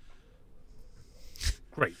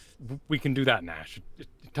 Great. We can do that, Nash. It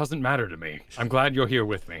doesn't matter to me. I'm glad you're here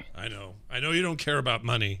with me. I know you don't care about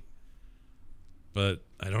money, but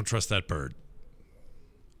I don't trust that bird.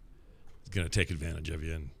 He's gonna take advantage of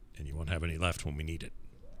you, and you won't have any left when we need it.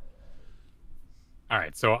 All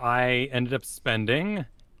right, so I ended up spending,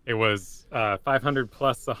 it was 500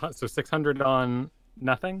 plus, so 600 on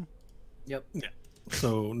nothing. Yep.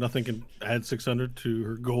 So nothing can add 600 to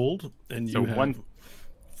her gold, and you So have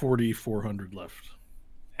 4,400 left.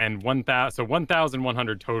 And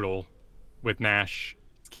 1,100 total with Nash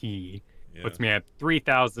key Yeah. puts me at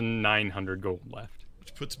 3,900 gold left.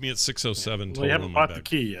 Which puts me at 607 Well, total. you haven't in my bought the bag.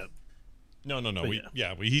 key yet. No.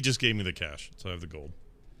 But He just gave me the cash, so I have the gold.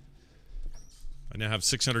 I now have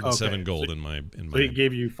 607 Okay, gold so- in my. So he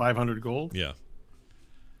gave you 500 gold? Yeah.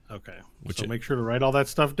 Okay. Which So it- make sure to write all that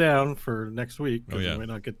stuff down for next week, because Oh, yeah. you might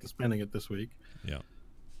not get to spending it this week. Yeah.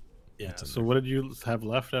 Yeah. That's in So there. what did you have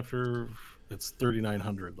left after? It's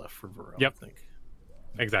 3,900 left for Varel, Yep. I think.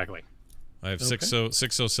 Exactly. I have Okay.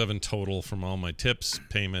 607 total from all my tips,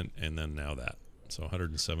 payment, and then now that. So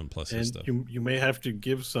 107 plus his And stuff. you may have to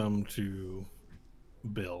give some to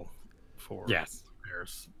Bill for Yes.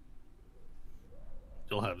 repairs.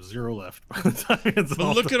 You'll have 0 left by the time it's But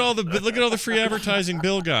all look at done. all the free advertising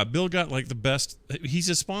Bill got. Bill got like the best. He's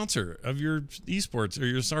a sponsor of your esports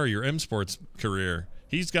or your M Sports career.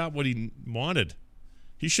 He's got what he wanted.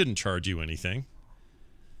 He shouldn't charge you anything.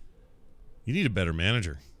 You need a better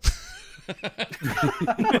manager.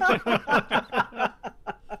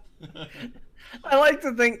 I like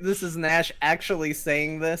to think this is Nash actually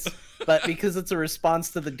saying this, but because it's a response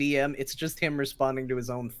to the DM, it's just him responding to his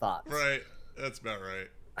own thoughts. Right. That's about right.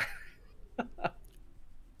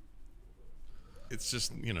 It's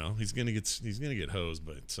just, he's gonna get hosed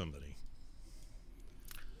by somebody.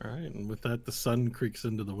 All right, and with that, the sun creaks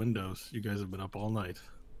into the windows. You guys have been up all night.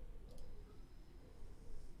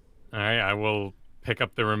 All right, I will pick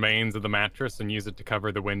up the remains of the mattress and use it to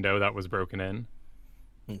cover the window that was broken in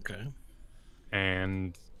Okay.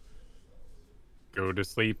 and go to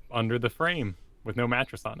sleep under the frame with no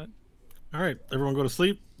mattress on it. All right, everyone go to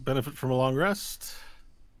sleep. Benefit from a long rest.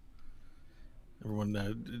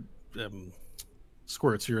 Everyone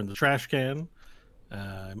squirts here in the trash can.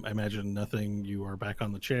 I imagine nothing. You are back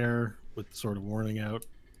on the chair with sort of warning out,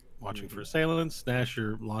 watching for assailants. Nash,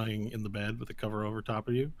 you're lying in the bed with the cover over top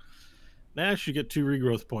of you. Nash, you get 2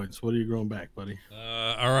 regrowth points. What are you growing back, buddy?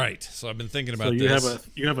 All right. So I've been thinking about So you this.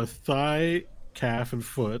 have a thigh, calf, and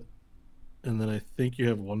foot, and then I think you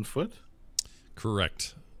have 1 foot,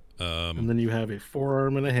 Correct. and then you have a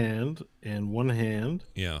forearm and a hand, and 1 hand,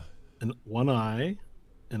 Yeah. and 1 eye,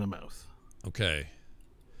 and a mouth. Okay.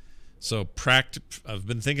 So I've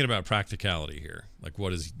been thinking about practicality here, like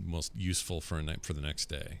what is most useful for the next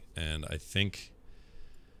day, and I think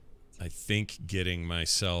getting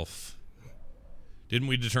myself Didn't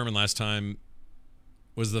we determine last time?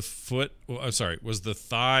 Was the foot? Well, I'm sorry. Was the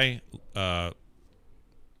thigh,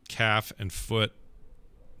 calf, and foot?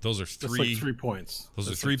 Those are That's three. like 3 points. Those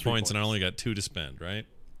That's are 3 like points, and I only got 2 to spend, right?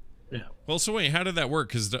 Yeah. Well, so wait, how did that work?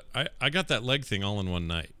 Because I got that leg thing all in one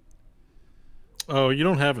night. Oh, you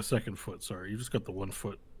don't have a second foot. Sorry, you just got the 1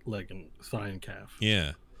 foot, leg, and thigh and calf.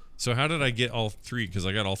 Yeah. So how did I get all 3? Because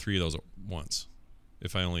I got all 3 of those at once.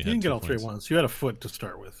 If I only You had didn't 2 get all 3 at points. once. You had a foot to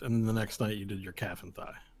start with, and then the next night you did your calf and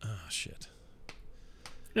thigh. Oh shit.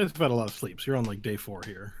 Yeah, it's about a lot of sleep. So you're on like day 4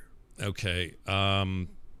 here. Okay. All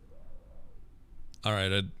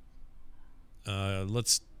right.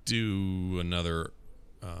 Let's do another.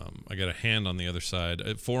 I got a hand on the other side.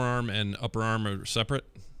 Forearm and upper arm are separate.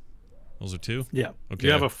 Those are 2. Yeah. Okay.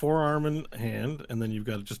 You have a forearm and hand, and then you've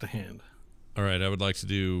got just a hand. All right. I would like to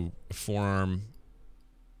do a forearm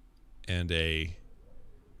and a.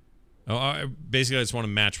 Oh, basically, I just want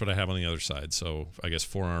to match what I have on the other side. So I guess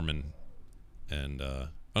forearm and.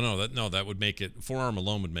 Oh no, that would make it. Forearm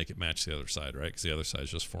alone would make it match the other side, right? Because the other side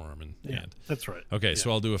is just forearm and hand. That's right. Okay, Yeah.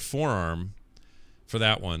 so I'll do a forearm for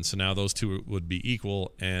that one. So now those 2 would be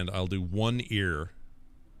equal, and I'll do 1 ear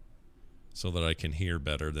so that I can hear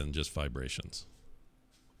better than just vibrations.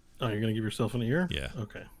 Oh, you're gonna give yourself an ear? Yeah.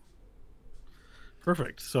 Okay.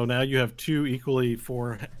 Perfect. So now you have 2 equally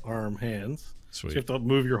forearm hands. So Sweet. you have to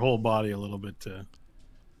move your whole body a little bit to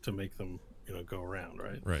make them, go around,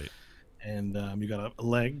 right? Right. And you got a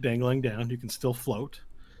leg dangling down. You can still float,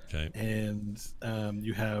 Okay. and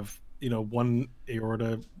you have 1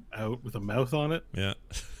 aorta out with a mouth on it, Yeah.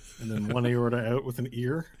 and then 1 aorta out with an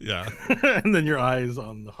ear, Yeah. and then your eyes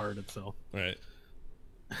on the heart itself. Right.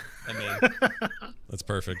 And then that's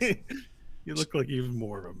perfect. You look like even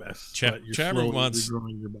more of a mess. Chat- but you're chat room slowly wants-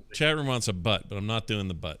 regrowing your body. Chat room wants a butt, but I'm not doing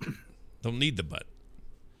the butt. Don't need the butt.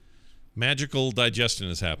 Magical digestion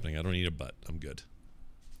is happening. I don't need a butt. I'm good.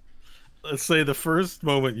 Let's say the first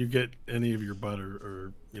moment you get any of your butt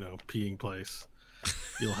or peeing place,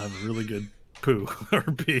 you'll have a really good poo or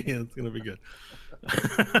pee. It's gonna be good.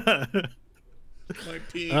 My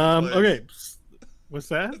peeing Okay. What's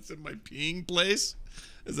that? That's in my peeing place.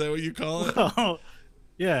 Is that what you call it? Oh,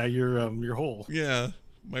 yeah, your hole. Yeah.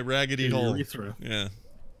 My raggedy Your hole. urethra. Yeah.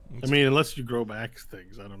 I mean, unless you grow back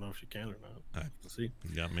things, I don't know if you can or not. We'll see.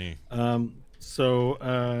 You got me.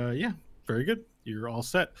 Yeah, very good. You're all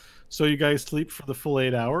set. So you guys sleep for the full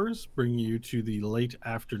 8 hours, bringing you to the late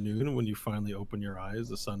afternoon. When you finally open your eyes,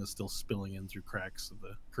 the sun is still spilling in through cracks of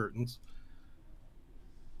the curtains.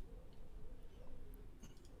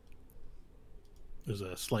 There's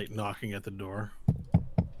a slight knocking at the door.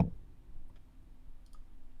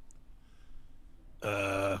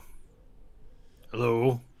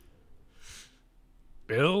 Hello?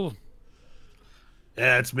 Bill?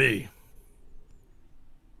 Yeah, it's me.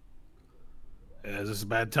 Is this a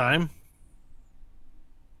bad time?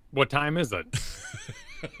 What time is it?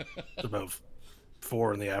 It's about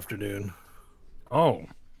 4 in the afternoon. Oh.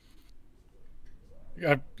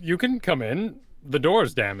 You can come in. The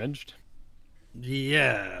door's damaged.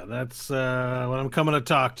 Yeah, that's what I'm coming to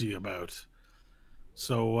talk to you about.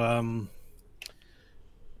 So,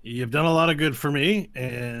 you've done a lot of good for me,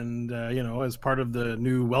 and as part of the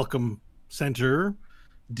new Welcome Center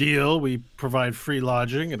deal, we provide free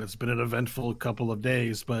lodging, and it's been an eventful couple of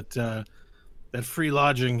days, but that free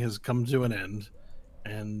lodging has come to an end,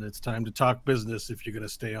 and it's time to talk business if you're going to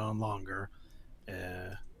stay on longer.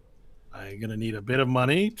 I'm going to need a bit of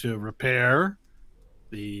money to repair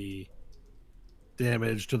the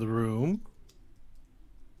damage to the room,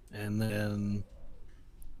 and then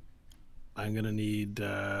I'm going to need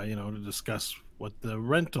to discuss what the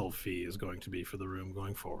rental fee is going to be for the room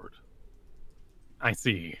going forward. I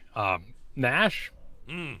see. Nash?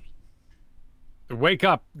 Wake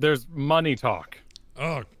up. There's money talk.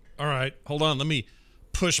 Oh, all right. Hold on. Let me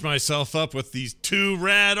push myself up with these 2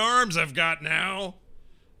 rad arms I've got now.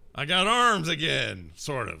 I got arms again,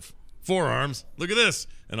 sort of. 4 arms. Look at this.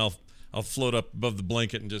 And I'll float up above the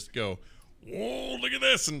blanket and just go, whoa, look at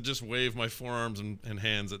this, and just wave my forearms and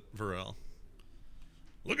hands at Varel.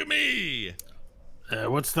 Look at me.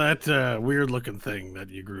 What's that weird-looking thing that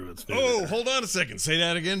you grew? It's new Oh, there? hold on a second. Say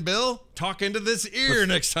that again, Bill. Talk into this ear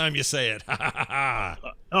next time you say it. Ha ha ha.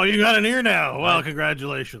 Oh, you got an ear now. Well,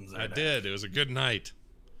 congratulations. I did. It was a good night.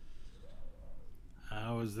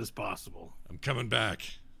 How is this possible? I'm coming back.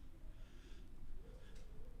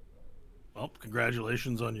 Well,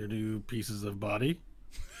 congratulations on your new pieces of body.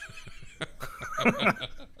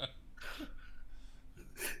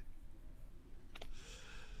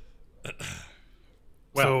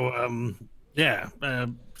 Well, So,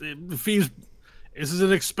 the fees, This is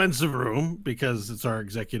an expensive room because it's our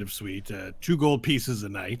executive suite. 2 gold pieces a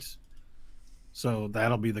night. So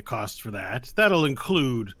that'll be the cost for that. That'll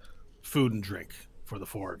include food and drink for the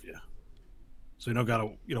 4 of you. So you don't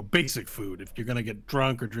gotta, basic food. If you're gonna get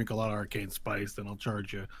drunk or drink a lot of arcane spice, then I'll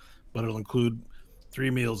charge you. But it'll include 3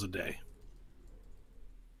 meals a day.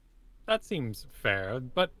 That seems fair,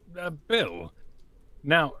 but Bill,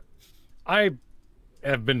 now I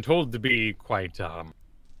have been told to be quite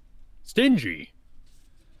stingy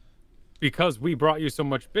because we brought you so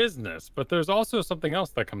much business, but there's also something else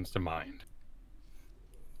that comes to mind.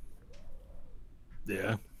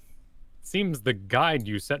 Yeah. Seems the guide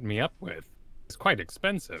you set me up with is quite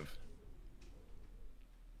expensive.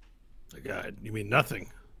 The guide? You mean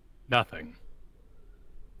nothing? Nothing.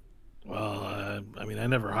 Well, I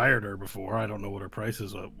never hired her before. I don't know what her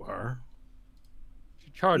prices are. She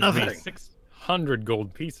charged me Nothing. 600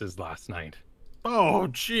 gold pieces last night. Oh,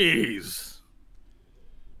 jeez.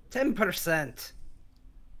 10%.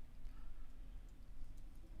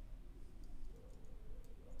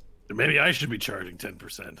 Maybe I should be charging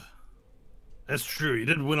 10%. That's true. You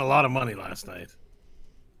did win a lot of money last night.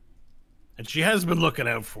 And she has been looking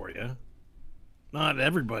out for you. Not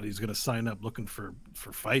everybody's going to sign up looking for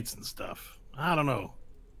fights and stuff. I don't know.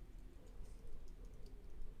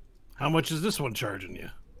 How much is this one charging you?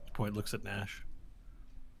 Point looks at Nash.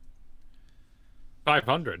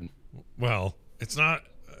 500. Well, it's not.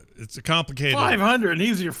 It's a complicated. 500, and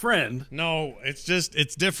he's your friend. No, it's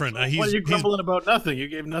different. What are you grumbling about nothing? You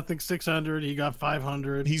gave nothing 600. He got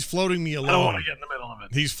 500. He's floating me I don't want alone. to get in the middle of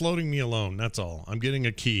it. He's floating me alone. That's all. I'm getting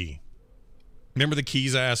a key. Remember the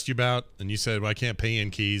keys I asked you about, and you said, "Well, I can't pay in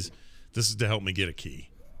keys." This is to help me get a key.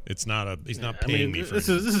 It's not a. He's not paying me for this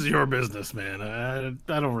is your business, man. I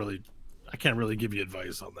can't really give you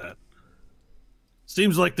advice on that.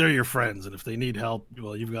 Seems like they're your friends, and if they need help,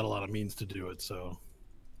 well, you've got a lot of means to do it. So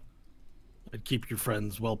I'd keep your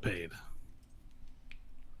friends well paid,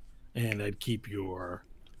 and I'd keep your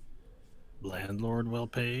landlord well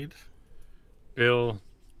paid. Bill,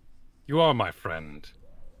 you are my friend.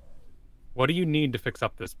 What do you need to fix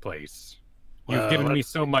up this place? You've given me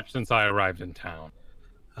so much since I arrived in town.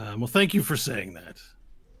 Well, thank you for saying that.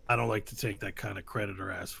 I don't like to take that kind of credit or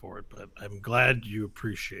ask for it, but I'm glad you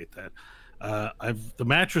appreciate that. The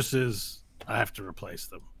mattresses, I have to replace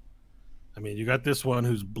them. I mean, you got this one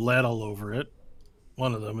who's bled all over it,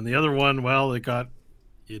 one of them, and the other one, well,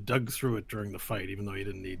 you dug through it during the fight, even though you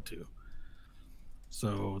didn't need to.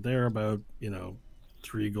 So they're about,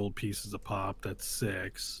 3 gold pieces a pop. That's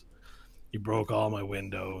 6. You broke all my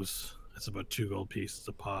windows. That's about 2 gold pieces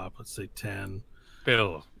a pop. Let's say 10.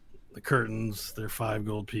 Bill, The curtains, they're 5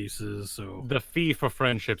 gold pieces. So the fee for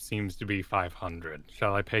friendship seems to be 500.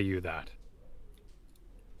 Shall I pay you that?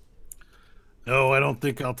 no, I don't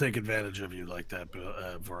think I'll take advantage of you like that,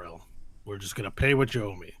 Vorel. We're just gonna pay what you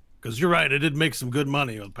owe me. Because you're right, I did make some good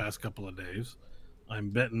money over the past couple of days.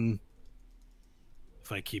 I'm betting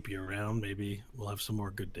if I keep you around, maybe we'll have some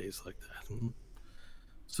more good days like that.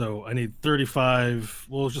 So I need 35.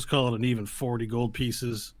 We'll just call it an even 40 gold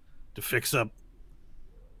pieces to fix up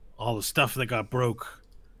all the stuff that got broke.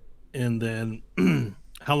 And then,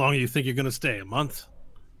 how long do you think you're gonna stay? A month?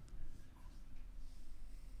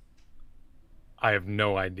 I have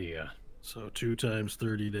no idea. So 2 times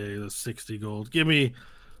 30 days, that's 60 gold. Give me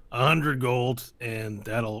 100 gold, and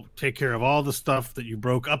that'll take care of all the stuff that you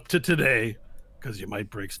broke up to today, because you might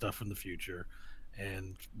break stuff in the future.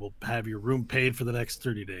 And we'll have your room paid for the next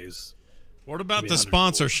 30 days. What about Give me the 100 gold.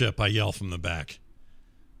 sponsorship? I yell from the back.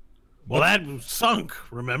 Well, that sunk,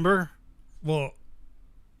 remember? Well,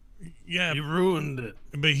 yeah, You ruined it.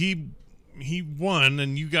 but he won,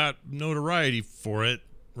 and you got notoriety for it,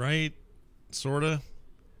 right? Sorta.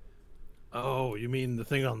 Oh, you mean the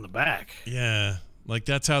thing on the back? Yeah, like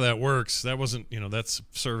that's how that works. That wasn't, that's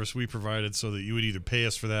service we provided so that you would either pay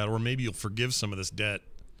us for that, or maybe you'll forgive some of this debt.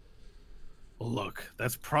 Well, look,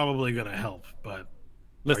 that's probably going to help, but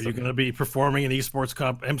Listen, are you going to be performing in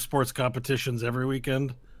M-sports competitions every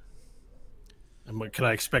weekend? And can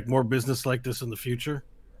I expect more business like this in the future?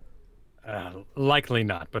 likely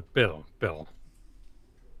not, but Bill.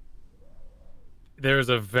 There's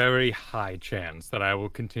a very high chance that I will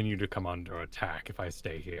continue to come under attack if I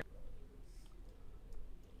stay here.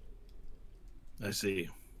 I see.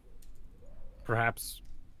 Perhaps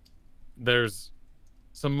there's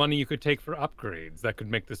some money you could take for upgrades that could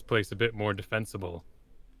make this place a bit more defensible.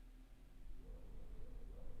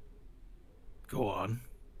 Go on.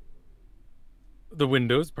 The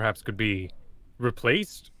windows perhaps could be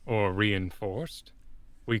replaced or reinforced.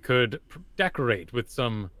 We could decorate with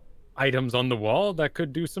some items on the wall that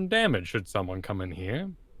could do some damage should someone come in here.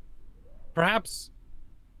 perhaps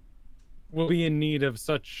we'll be in need of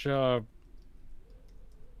such an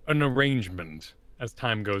arrangement as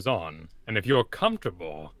time goes on. And if you're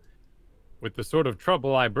comfortable with the sort of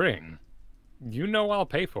trouble I bring, you know I'll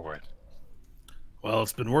pay for it. Well,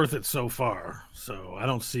 it's been worth it so far, so I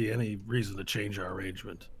don't see any reason to change our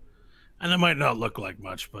arrangement. And it might not look like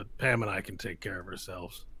much, but Pam and I can take care of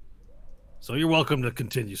ourselves. So you're welcome to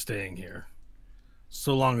continue staying here,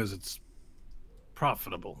 so long as it's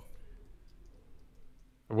profitable.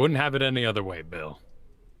 I wouldn't have it any other way, Bill.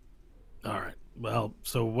 All right. Well,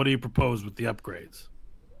 so what do you propose with the upgrades?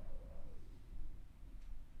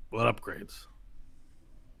 What upgrades?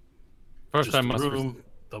 First, Just I the must room,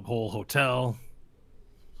 the whole hotel.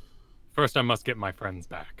 first I must get my friends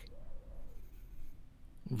back.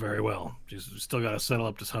 Very well. Just still got to settle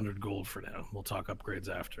up this 100 gold for now. We'll talk upgrades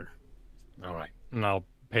after. All right, and I'll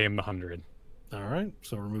pay him the 100. All right.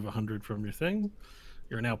 So remove 100 from your thing.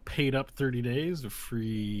 You're now paid up 30 days of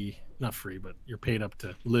free, not free, but you're paid up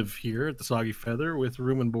to live here at the Soggy Feather with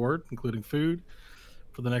room and board, including food,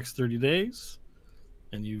 for the next 30 days.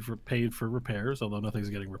 And you've paid for repairs, although nothing's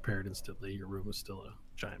getting repaired instantly. Your room is still a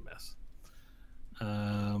giant mess.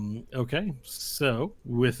 Okay, so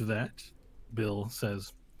with that, Bill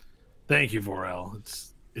says, "Thank you, Vorel.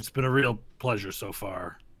 It's been a real pleasure so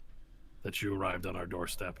far that you arrived on our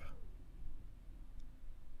doorstep.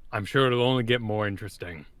 I'm sure it'll only get more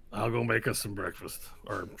interesting." I'll go make us some breakfast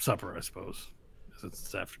or supper, I suppose, since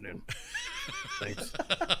it's afternoon. Thanks.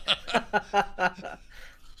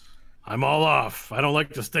 I'm all off. I don't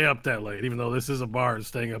like to stay up that late, even though this is a bar and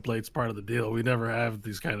staying up late is part of the deal. We never have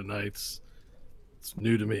these kind of nights. It's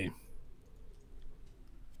new to me.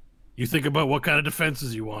 You think about what kind of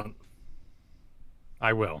defenses you want,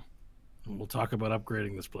 I will. and we'll talk about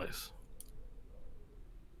upgrading this place.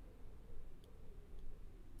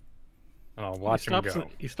 And I'll watch him go.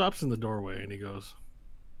 He stops in the doorway and he goes,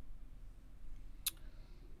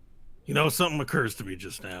 "You know, something occurs to me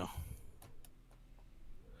just now.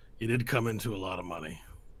 You did come into a lot of money.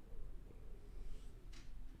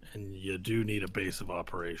 And you do need a base of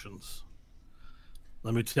operations.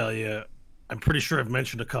 Let me tell you, I'm pretty sure I've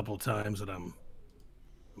mentioned a couple of times that I'm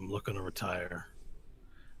looking to retire.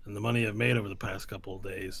 And the money I've made over the past couple of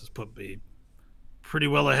days has put me pretty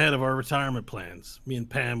well ahead of our retirement plans. Me and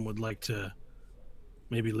Pam would like to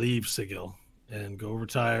maybe leave Sigil and go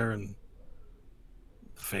retire in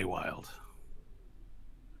the Feywild.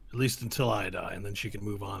 At least until I die, and then she can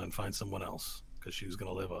move on and find someone else, because she's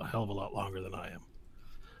going to live a hell of a lot longer than I am.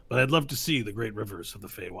 But I'd love to see the great rivers of the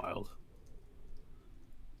Feywild.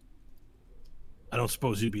 I don't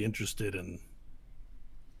suppose you'd be interested in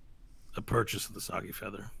a purchase of the Soggy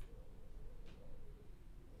Feather.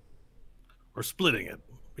 Or splitting it,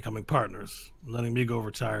 becoming partners, letting me go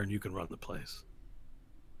retire and you can run the place.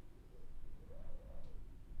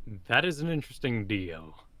 That is an interesting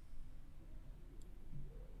deal.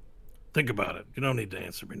 Think about it. You don't need to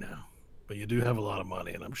answer me now. But you do have a lot of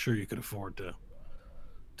money, and I'm sure you could afford to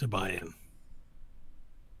buy in.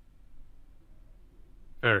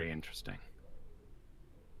 Very interesting.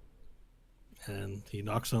 And he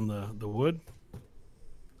knocks on the wood, and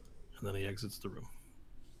then he exits the room.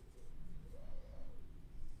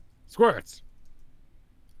 Squirts!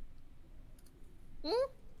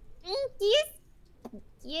 Yes.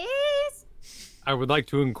 Yes. I would like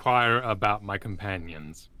to inquire about my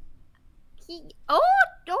companions. Oh,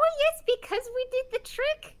 yes, because we did the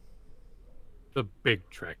trick. The big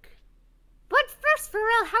trick. But first,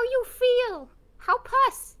 Pharrell, how you feel? How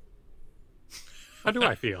puss? How do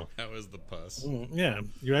I feel? How is the pus? Yeah,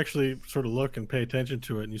 you actually sort of look and pay attention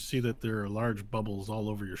to it, and you see that there are large bubbles all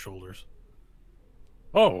over your shoulders.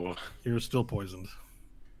 Oh, You're still poisoned.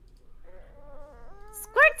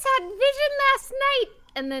 Squirts had vision last night.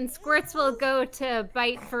 And then Squirts will go to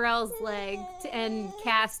bite Pharrell's leg and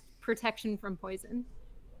cast protection from poison.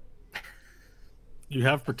 You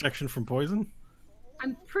have protection from poison?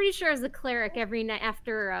 I'm pretty sure as a cleric, every night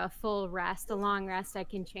after a full rest, a long rest, I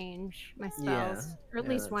can change my spells. Or at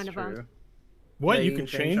least one of them. What? Yeah, you can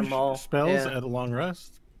change them all. spells Yeah. at a long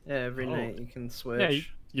rest? Yeah, every Oh. night you can switch. yeah,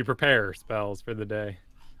 you prepare spells for the day.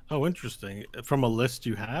 Oh, interesting. From a list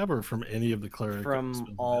you have, or from any of the cleric from spells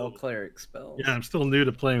all available? cleric spells. Yeah, I'm still new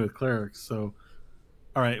to playing with clerics, so...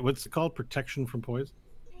 Alright, what's it called? Protection from poison?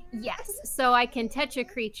 Yes, so I can touch a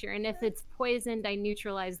creature, and if it's poisoned, I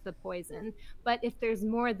neutralize the poison. But if there's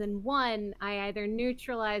more than one, I either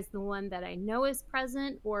neutralize the one that I know is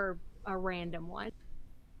present or a random one.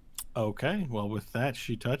 Okay, well, with that,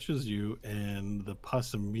 she touches you, and the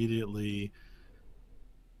pus immediately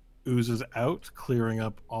oozes out, clearing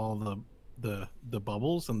up all the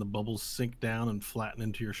bubbles, and the bubbles sink down and flatten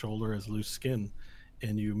into your shoulder as loose skin,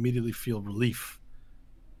 and you immediately feel relief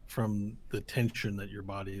from the tension that your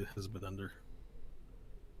body has been under.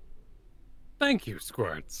 Thank you,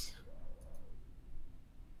 Squirts.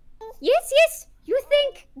 Yes. You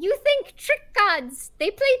think trick gods. They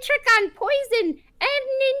play trick on poison and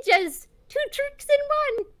ninjas. 2 tricks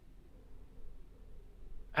in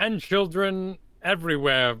 1. And children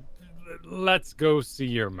everywhere. Let's go see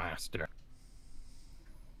your master.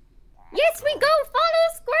 Yes, we go. Follow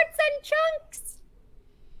Squirts and Chunks.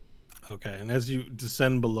 Okay, and as you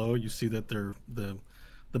descend below, you see that the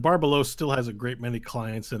bar below still has a great many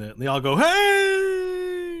clients in it, and they all go,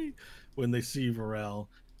 "Hey!" when they see Varel,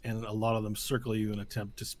 and a lot of them circle you and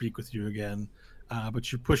attempt to speak with you again.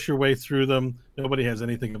 But you push your way through them. Nobody has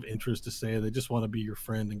anything of interest to say. They just want to be your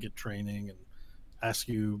friend and get training and ask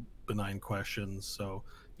you benign questions. So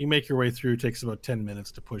you make your way through. It takes about 10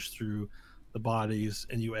 minutes to push through the bodies,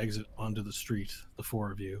 and you exit onto the street, the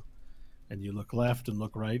 4 of you. And you look left and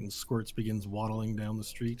look right, and Squirts begins waddling down the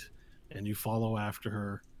street, and you follow after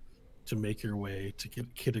her to make your way to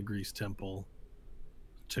Kittigree's temple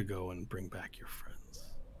to go and bring back your friends.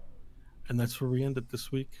 And that's where we end it this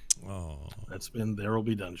week. Oh, That's been There Will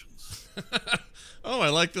Be Dungeons. oh, I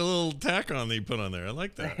like the little tack on that you put on there. I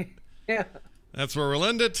like that. Yeah. That's where we'll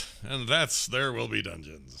end it, and that's There Will Be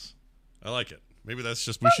Dungeons. I like it. Maybe that's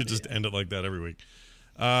just, we should just end it like that every week.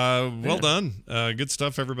 Well done. Good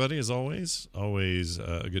stuff, everybody, as always. Always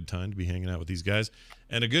a good time to be hanging out with these guys.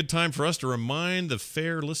 And a good time for us to remind the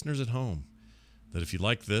fair listeners at home that if you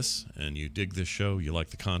like this and you dig this show, you like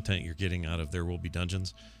the content you're getting out of There Will Be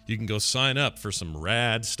Dungeons, you can go sign up for some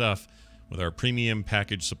rad stuff with our premium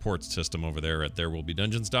package support system over there at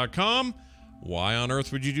therewillbedungeons.com. Why on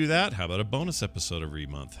earth would you do that? How about a bonus episode every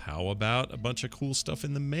month? How about a bunch of cool stuff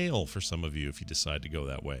in the mail for some of you if you decide to go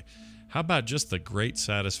that way? How about just the great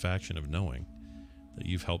satisfaction of knowing that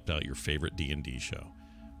you've helped out your favorite D&D show?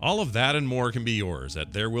 All of that and more can be yours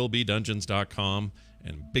at therewillbedungeons.com.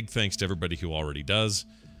 And big thanks to everybody who already does.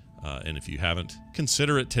 And if you haven't,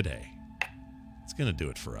 consider it today. It's going to do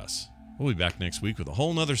it for us. We'll be back next week with a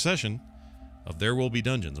whole nother session of There Will Be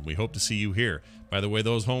Dungeons, and we hope to see you here. By the way,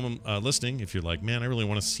 those home listening, if you're like, man, I really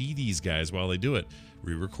want to see these guys while they do it,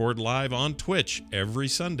 we record live on Twitch every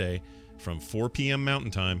Sunday from 4 p.m. Mountain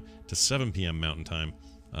Time to 7 p.m. Mountain Time,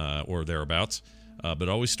 or thereabouts, but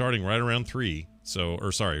always starting right around 4. So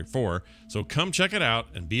come check it out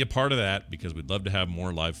and be a part of that, because we'd love to have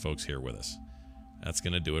more live folks here with us. That's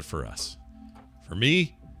going to do it for us. For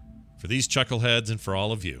me, for these chuckleheads, and for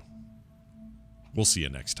all of you. We'll see you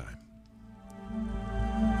next time.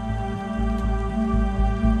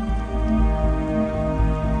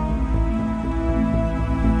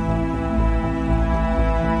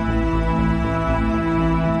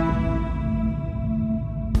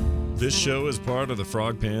 This show is part of the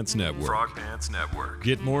Frog Pants Network. Frog Pants Network.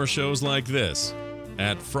 Get more shows like this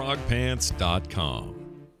at frogpants.com.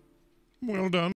 Well done.